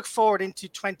as you look forward into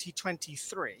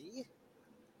 2023,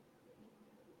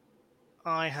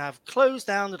 I have closed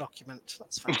down the document.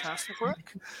 That's fantastic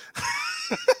work.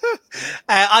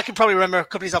 I can probably remember a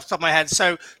couple of these off the top of my head.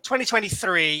 So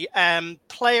 2023,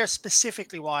 player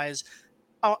specifically wise,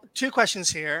 two questions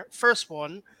here. First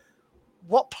one,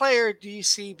 what player do you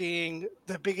see being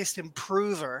the biggest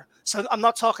improver? So I'm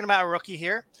not talking about a rookie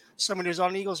here. Someone who's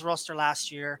on the Eagles roster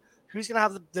last year. Who's going to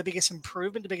have the biggest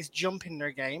improvement, the biggest jump in their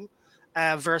game,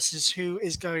 versus who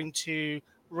is going to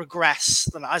regress?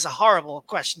 That's a horrible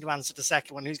question to answer. The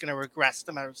second one, who's going to regress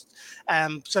the most?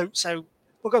 So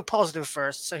we'll go positive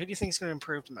first. So who do you think is going to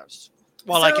improve the most?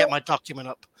 While I get my document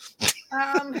up.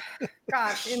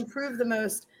 Improve the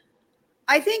most.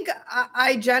 I think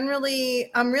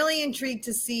I'm really intrigued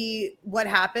to see what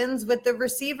happens with the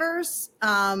receivers.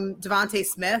 Devontae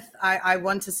Smith, I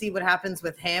want to see what happens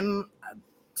with him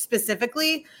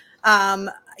specifically. A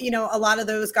lot of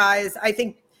those guys, I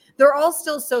think they're all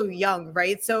still so young,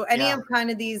 right? So any of kind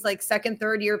of these like second,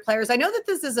 third year players, I know that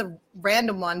this is a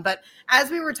random one, but as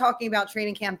we were talking about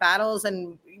training camp battles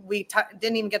and we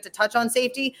didn't even get to touch on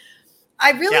safety,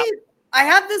 I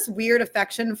have this weird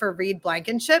affection for Reed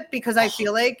Blankenship because I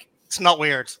feel like it's not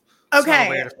weird. It's not a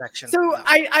weird affection. So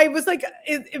I was like,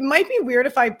 it might be weird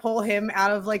if I pull him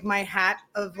out of like my hat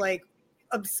of like,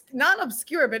 not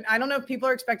obscure, but I don't know if people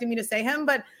are expecting me to say him,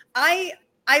 but I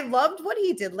loved what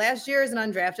he did last year as an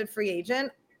undrafted free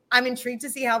agent. I'm intrigued to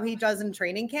see how he does in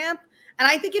training camp. And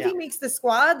I think if he makes the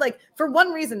squad, like for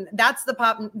one reason, that's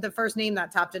the first name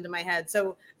that popped into my head.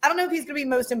 So I don't know if he's going to be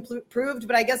most improved,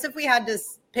 but I guess if we had to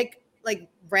pick like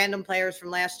random players from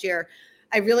last year,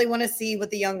 I really want to see what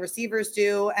the young receivers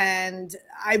do. And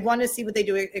I want to see what they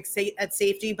do at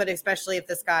safety, but especially if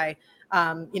this guy,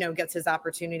 gets his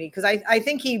opportunity. Because I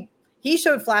think he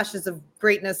showed flashes of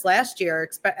greatness last year,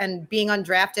 and being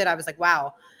undrafted, I was like,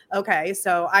 wow, okay.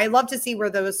 So I love to see where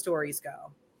those stories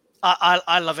go.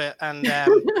 I love it. And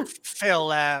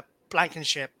Phil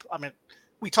Blankenship, I mean,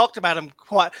 we talked about him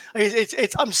quite.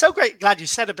 I'm so glad you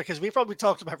said it, because we probably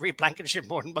talked about Reed Blankenship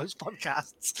more than most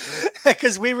podcasts,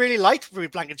 because we really liked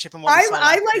Reed Blankenship. And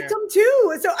I liked him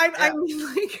too. So I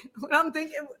mean, like when I'm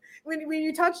thinking, when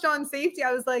you touched on safety,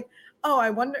 I was like, oh, I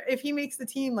wonder if he makes the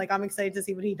team. Like, I'm excited to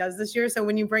see what he does this year. So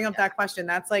when you bring up that question,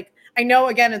 that's like, I know,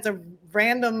 again, it's a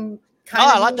random kind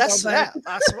of.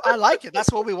 I like it.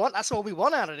 That's what we want. That's what we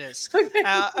want out of this.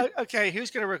 Okay, who's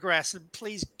going to regress? And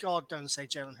please, God, don't say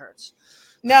Jalen Hurts.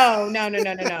 No.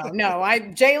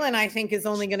 Jalen, I think, is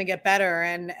only going to get better.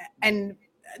 And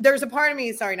there's a part of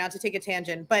me, sorry, not to take a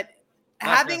tangent, but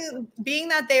being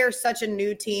that they are such a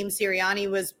new team, Sirianni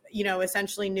was,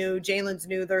 essentially new, Jalen's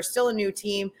new, they're still a new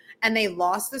team, and they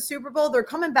lost the Super Bowl. They're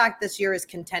coming back this year as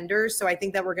contenders. So I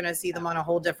think that we're going to see them on a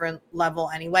whole different level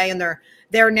anyway. And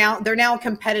they're now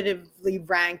competitively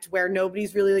ranked where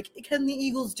nobody's really like, can the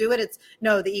Eagles do it? It's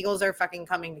no, the Eagles are fucking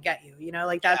coming to get you,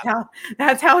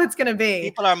 that's how it's going to be.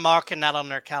 People are marking that on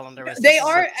their calendar. They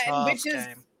are,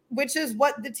 which is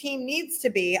what the team needs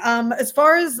to be. As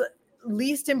far as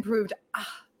least improved,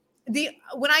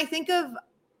 when I think of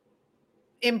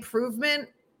improvement,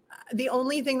 the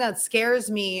only thing that scares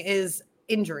me is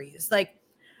injuries. Like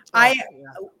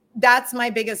that's my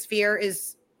biggest fear,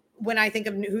 is when I think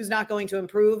of who's not going to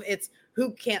improve, it's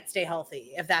who can't stay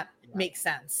healthy, if that makes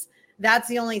sense. That's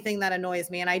the only thing that annoys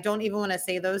me. And I don't even want to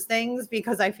say those things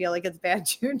because I feel like it's bad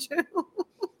juju.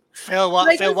 Phil,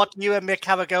 what do you and Mick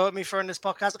have a go at me for in this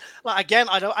podcast? Like, again,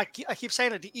 I keep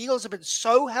saying it. The Eagles have been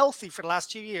so healthy for the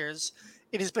last 2 years.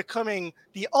 It is becoming,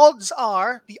 the odds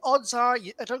are,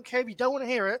 I don't care if you don't want to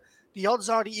hear it, the odds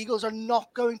are the Eagles are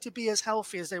not going to be as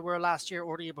healthy as they were last year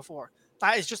or the year before.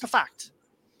 That is just a fact.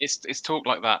 It's talk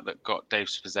like that got Dave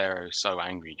Spadero so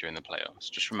angry during the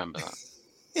playoffs. Just remember that.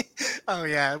 Oh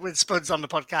yeah, with Spuds on the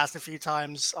podcast a few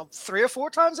times, 3 or 4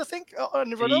 times, I think.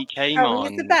 He came on.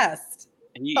 He's the best.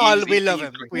 We love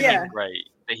him. He's great.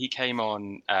 He came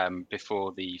on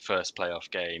before the first playoff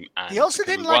game, and he also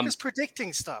didn't like us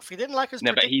predicting stuff. He didn't like us.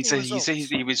 No, but he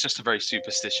was just a very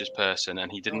supersticious person,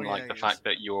 and he didn't like the fact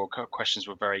that your questions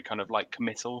were very kind of like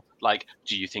committal. Like,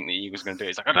 do you think the Eagles going to do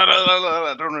it? It's like, I don't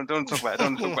talk about it.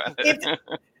 Don't talk about it.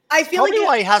 I feel probably like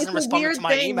why he hasn't responded to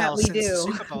my emails since the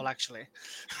Super Bowl. Actually,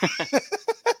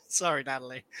 sorry,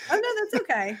 Natalie. Oh no, that's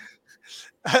okay.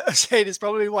 I'm saying it's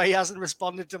probably why he hasn't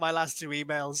responded to my last 2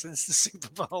 emails since the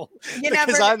Super Bowl.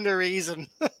 Because I'm the reason.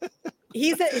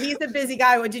 He's a busy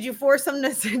guy. Did you force him to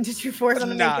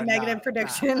make a negative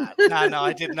prediction? No,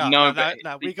 I did not.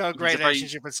 No, we got a great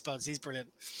relationship with Spuds. He's brilliant.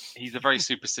 He's a very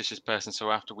superstitious person. So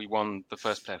after we won the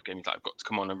first playoff game, he's like, I've got to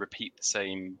come on and repeat the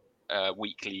same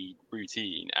weekly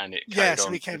routine, and it carried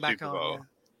on. We came back Super Bowl. on.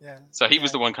 Yeah. So he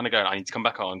was the one kind of going, I need to come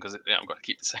back on because I've got to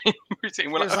keep the same routine.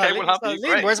 We're like, okay, we'll have you.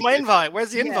 Liam, where's my invite? Where's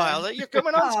the invite? Like, you're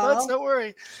coming on, Spuds. Don't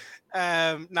worry.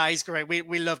 He's great.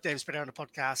 We love Dave Spadero on the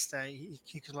podcast.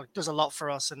 He does a lot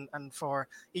for us and for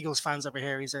Eagles fans over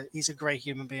here. He's a great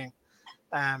human being.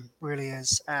 Really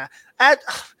is. I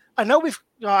know I'm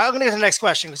going to get to the next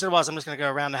question because otherwise I'm just going to go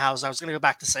around the house. I was going to go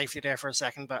back to safety there for a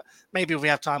second, but maybe if we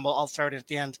have time, I'll throw it at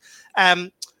the end.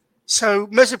 So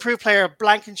most improved player,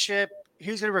 Blankenship.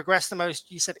 Who's going to regress the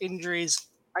most? You said injuries.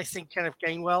 I think Kenneth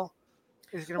Gainwell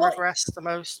is going to regress the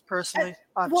most, personally.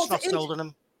 I'm just not sold on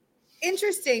him.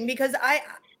 Interesting, because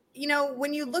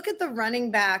when you look at the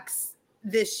running backs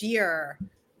this year,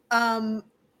 now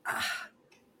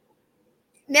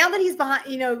that he's behind,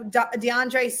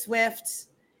 DeAndre Swift,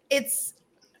 it's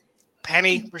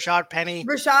Rashad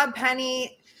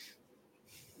Penny.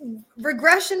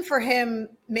 Regression for him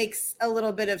makes a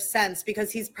little bit of sense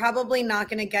because he's probably not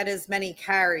going to get as many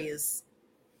carries.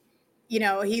 He's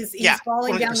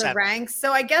falling 100%. Down the ranks.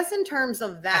 So I guess in terms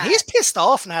of that, and he's pissed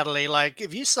off, Natalie. Like,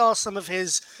 if you saw some of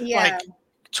his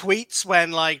tweets when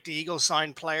the Eagles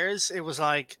signed players, it was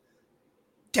like,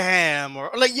 damn, or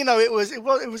it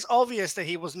was obvious that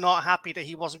he was not happy that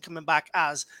he wasn't coming back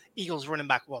as Eagles running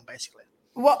back one, basically.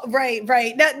 Well, right.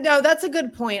 That's a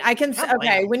good point.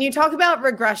 Okay. When you talk about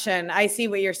regression, I see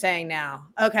what you're saying now.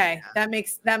 Okay. That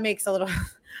makes a little,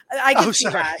 I can see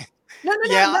that. No,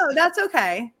 that's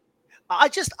okay. I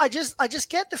just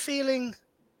get the feeling.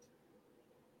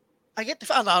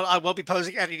 I won't be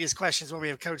posing any of these questions when we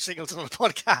have Coach Singleton on the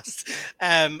podcast,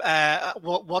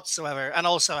 whatsoever. And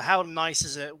also, how nice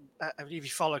is it if you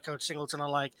follow Coach Singleton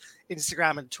on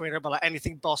Instagram and Twitter, but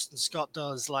anything Boston Scott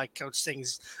does, Coach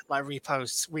Sing's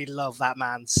reposts, we love that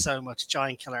man so much.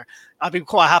 Giant killer. I'd be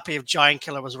quite happy if Giant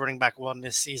Killer was running back one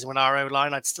this season with our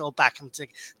O-line. I'd still back him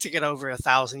to get over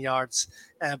 1,000 yards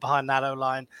behind that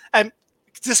O-line.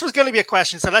 This was going to be a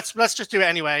question, so let's just do it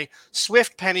anyway.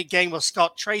 Swift, Penny, Gainwell,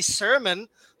 Scott, Trey Sermon,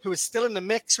 who is still in the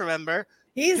mix, remember?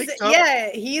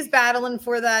 He's battling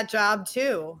for that job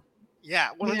too. Yeah,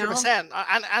 100%.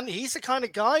 And he's the kind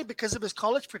of guy, because of his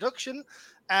college production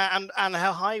and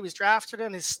how high he was drafted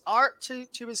and his start to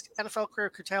his NFL career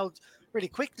curtailed really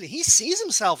quickly. He sees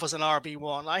himself as an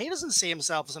RB1. He doesn't see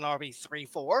himself as an RB3,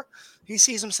 4. He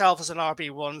sees himself as an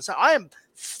RB1. So I am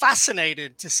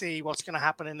fascinated to see what's going to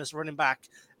happen in this running back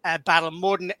battle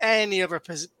more than any other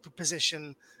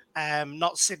position.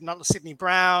 Not Sidney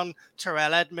Brown,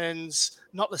 Terrell Edmonds,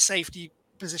 not the safety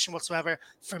position whatsoever.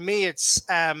 For me, it's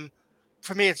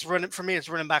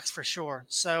running backs for sure.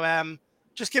 So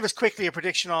just give us quickly a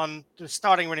prediction on the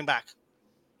starting running back.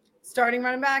 Starting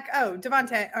running back? Oh,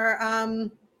 DeAndre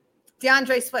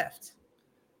Swift.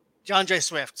 DeAndre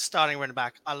Swift, starting running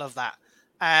back. I love that.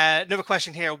 Another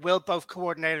question here. Will both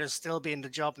coordinators still be in the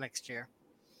job next year?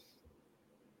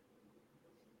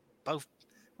 Both.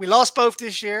 We lost both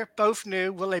this year. Both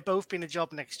new. Will they both be in the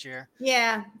job next year?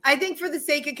 Yeah. I think for the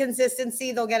sake of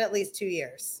consistency, they'll get at least 2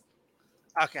 years.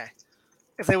 Okay.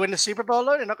 If they win the Super Bowl,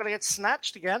 though, they're not going to get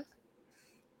snatched again?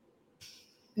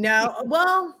 No.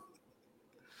 Well...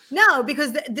 No,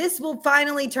 because this will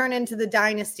finally turn into the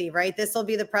dynasty, right? This will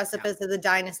be the precipice of the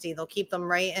dynasty. They'll keep them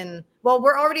right in. Well,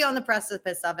 we're already on the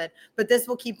precipice of it, but this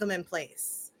will keep them in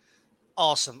place.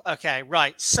 Awesome. Okay,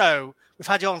 right. So we've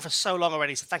had you on for so long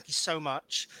already, so thank you so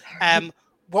much.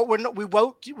 What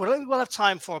we'll have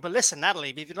time for. But listen, Natalie,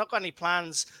 if you've not got any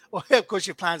plans, or of course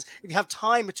your plans, if you have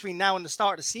time between now and the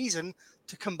start of the season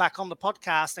to come back on the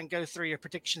podcast and go through your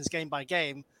predictions game by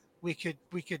game, we could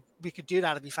do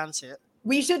that if you fancy it.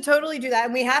 We should totally do that.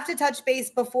 And we have to touch base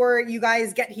before you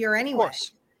guys get here Of anyway.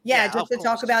 course. Yeah, just to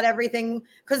talk about everything,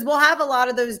 because we'll have a lot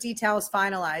of those details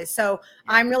finalized. So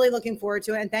I'm really looking forward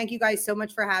to it. And thank you guys so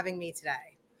much for having me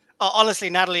today.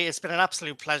 Honestly, Natalie, it's been an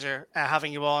absolute pleasure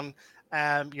having you on.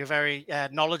 You're very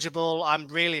knowledgeable. I'm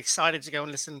really excited to go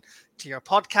and listen to your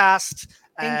podcast.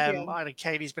 Thank you. I know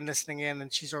Katie's been listening in,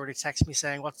 and she's already texted me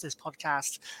saying, "What's this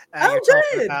podcast you're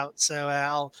talking about?"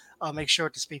 So I'll make sure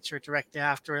to speak to her directly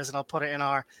afterwards, and I'll put it in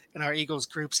our Eagles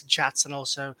groups and chats, and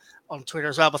also on Twitter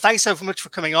as well. But thanks so much for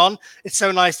coming on. It's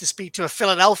so nice to speak to a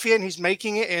Philadelphian who's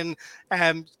making it in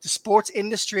the sports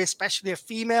industry, especially a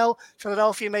female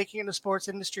Philadelphia making it in the sports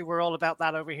industry. We're all about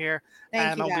that over here.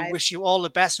 Thank you, guys. We wish you all the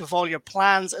best with all your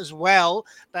plans as well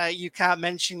that you can't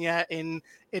mention yet in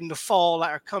the fall that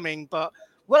are coming. But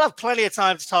we'll have plenty of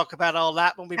time to talk about all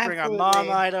that when we bring our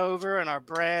Marmite over and our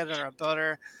bread and our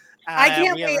butter. I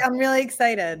can't wait. I'm really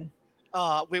excited.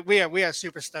 We are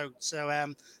super stoked.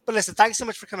 So, but listen, thanks so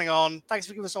much for coming on. Thanks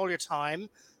for giving us all your time.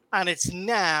 And it's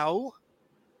now,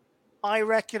 I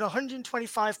reckon,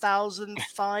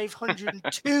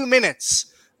 125,502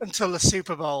 minutes until the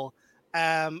Super Bowl.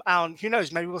 And who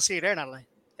knows? Maybe we'll see you there, Natalie.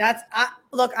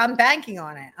 Look, I'm banking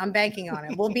on it.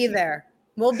 We'll be there.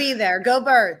 We'll be there. Go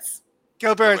Birds.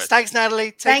 Go Birds. Thanks,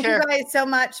 Natalie. Take care. Thank you guys so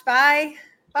much. Bye.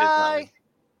 Bye.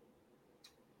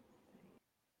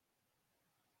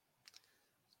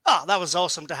 Oh, that was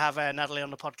awesome to have Natalie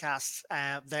on the podcast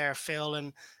there, Phil,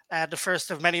 and the first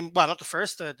of many, well, not the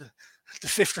first, the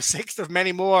fifth or sixth of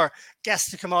many more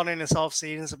guests to come on in this off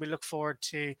season. So we look forward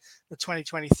to the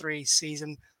 2023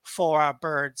 season for our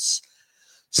Birds.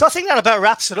 So I think that about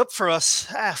wraps it up for us,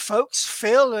 folks.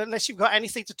 Phil, unless you've got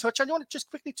anything to touch on, you want to just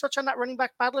quickly touch on that running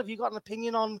back battle? Have you got an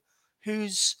opinion on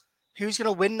who's going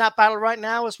to win that battle right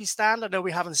now as we stand? I know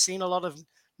we haven't seen a lot of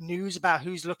news about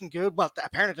who's looking good. Well,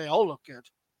 apparently they all look good.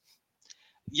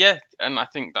 Yeah, and I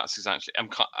think that's exactly. I'm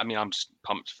just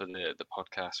pumped for the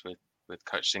podcast with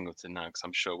Coach Singleton now, because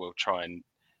I'm sure we'll try and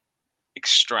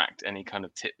extract any kind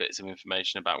of tidbits of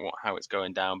information about how it's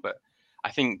going down. But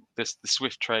I think the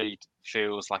Swift trade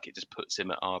feels like it just puts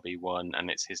him at RB1 and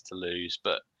it's his to lose.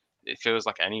 But it feels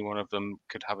like any one of them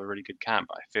could have a really good camp.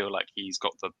 I feel like he's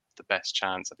got the best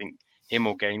chance. I think him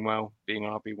or Gainwell being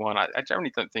RB1. I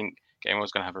generally don't think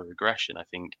Gainwell's going to have a regression. I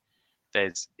think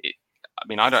I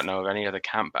don't know of any other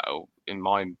camp battle in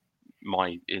my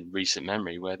in recent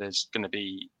memory where there's going to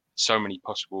be so many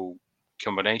possible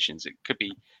combinations. It could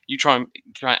be you try and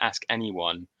ask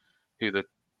anyone who the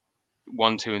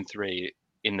 1, 2, and 3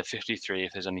 in the 53,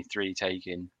 if there's only 3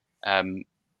 taken,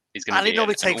 is going to be. They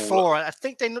normally take 4. I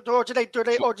think they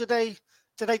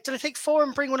did they take 4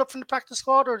 and bring one up from the practice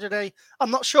squad, or did they? I'm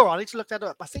not sure. I need to look that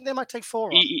up. I think they might take 4.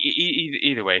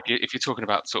 Either way, if you're talking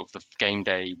about sort of the game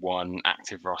day 1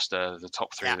 active roster, the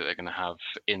top 3 that they're going to have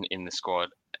in the squad,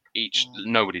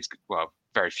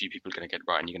 very few people are going to get it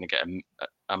right, and you're going to get a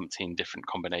umpteen different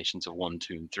combinations of 1,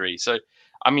 2, and 3. So,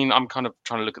 I'm kind of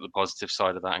trying to look at the positive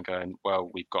side of that and going,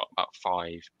 well, we've got about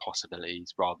 5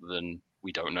 possibilities rather than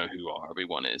we don't know who our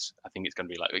RB1 is. I think it's going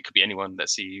to be like it could be anyone.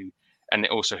 Let's see who, and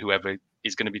also whoever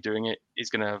is going to be doing it is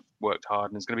going to have worked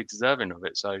hard and is going to be deserving of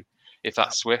it. So, if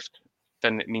that's Swift,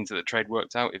 then it means that the trade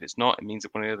worked out. If it's not, it means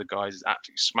that one of the other guys is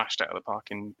absolutely smashed out of the park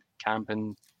in camp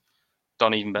and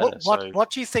done even better. What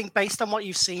do you think, based on what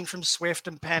you've seen from Swift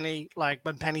and Penny, like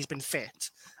when Penny's been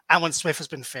fit and when Swift has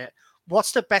been fit,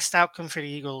 what's the best outcome for the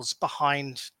Eagles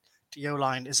behind the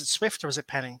O-line? Is it Swift or is it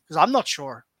Penny? Because I'm not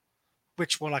sure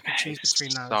which one I can choose between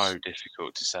those. So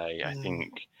difficult to say. I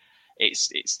think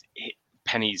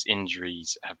Penny's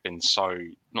injuries have been so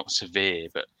not severe,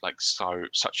 but like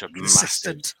such a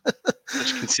consistent,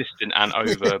 such consistent and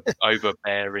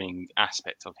overbearing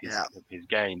aspect of his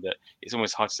game that it's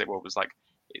almost hard to say. Well, it's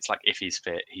like if he's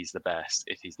fit, he's the best.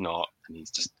 If he's not, and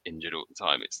he's just injured all the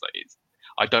time,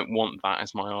 I don't want that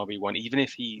as my RB1, even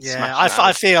if he. Yeah,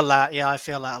 I feel that. Yeah, I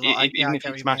feel that a lot. Even if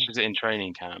he smashes it in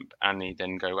training camp, and he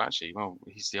then go, actually, well,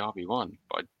 he's the RB1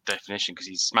 by definition because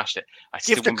he's smashed it. I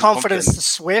give the confidence to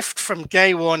Swift from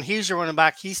day one. He's your running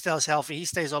back. He stays healthy. He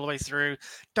stays all the way through.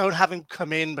 Don't have him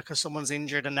come in because someone's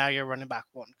injured and now you're running back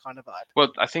 1 kind of vibe.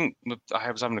 Well, I think I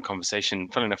was having a conversation,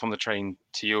 funny enough, on the train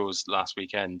to yours last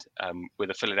weekend with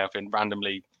a Philadelphian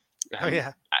randomly.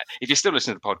 If you're still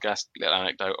listening to the podcast, little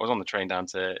anecdote. I was on the train down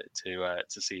to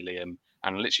see Liam, and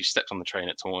I literally stepped on the train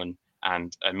at Taunton,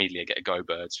 and immediately I get a Go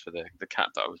Birds for the cap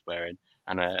that I was wearing.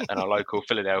 And a local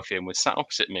Philadelphian was sat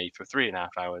opposite me for 3.5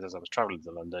 hours as I was traveling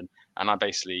to London, and I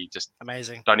basically just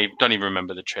amazing. Don't even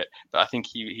remember the trip. But I think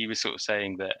he was sort of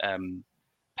saying that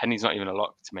Penny's not even a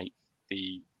lock to make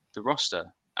the roster,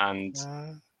 and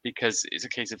because it's a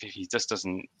case of if he just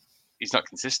doesn't, he's not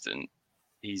consistent,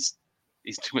 he's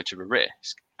too much of a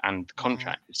risk, and the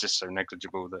contract is just so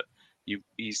negligible that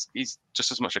he's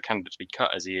just as much a candidate to be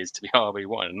cut as he is to be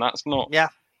RB1, and that's not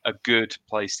a good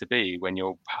place to be when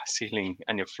your ceiling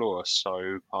and your floor are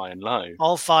so high and low.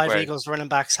 All 5 Eagles running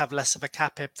backs have less of a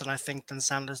cap hit than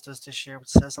Sanders does this year, which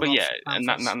says a lot. Yeah, and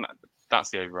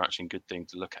that's the overarching good thing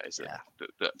to look at, is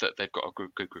that they've got a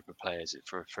good group of players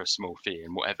for a small fee,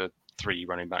 and whatever 3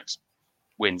 running backs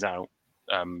wins out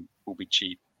will be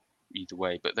cheap either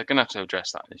way. But they're going to have to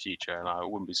address that in the future, and I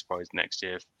wouldn't be surprised next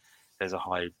year if there's a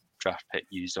high draft pick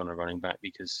used on a running back,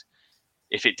 because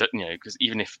if it, because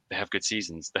even if they have good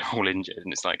seasons, they're all injured,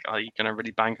 and it's like, are you going to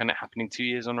really bank on it happening 2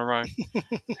 years on a row?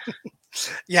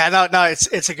 No,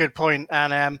 it's a good point.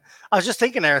 And I was just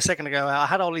thinking there a second ago, I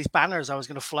had all these banners I was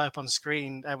going to fly up on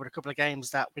screen with a couple of games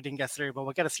that we didn't get through, but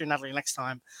we'll get it through, Natalie, next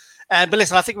time. But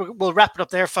listen, I think we'll wrap it up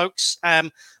there, folks.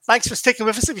 Thanks for sticking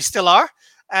with us, if you still are.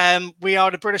 We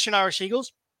are the British and Irish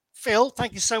Eagles. Phil,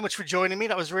 thank you so much for joining me.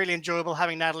 That was really enjoyable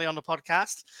having Natalie on the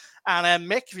podcast. And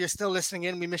Mick, if you're still listening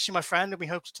in, we miss you, my friend, and we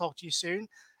hope to talk to you soon.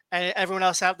 Everyone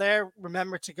else out there,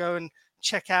 remember to go and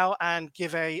check out and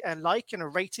give a like and a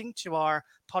rating to our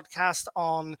podcast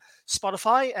on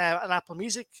Spotify and Apple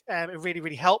Music. It really,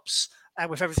 really helps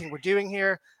with everything we're doing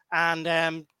here.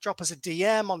 And drop us a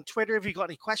DM on Twitter if you've got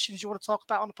any questions you want to talk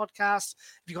about on the podcast.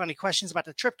 If you've got any questions about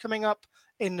the trip coming up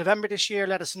in November this year,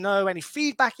 let us know. Any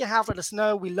feedback you have, let us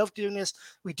know. We love doing this.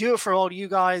 We do it for all you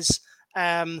guys.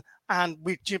 And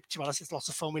we, to be honest, it's lots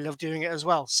of fun. We love doing it as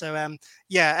well. So,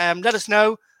 let us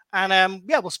know. And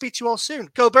we'll speak to you all soon.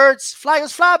 Go Birds, fly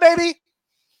us fly, baby.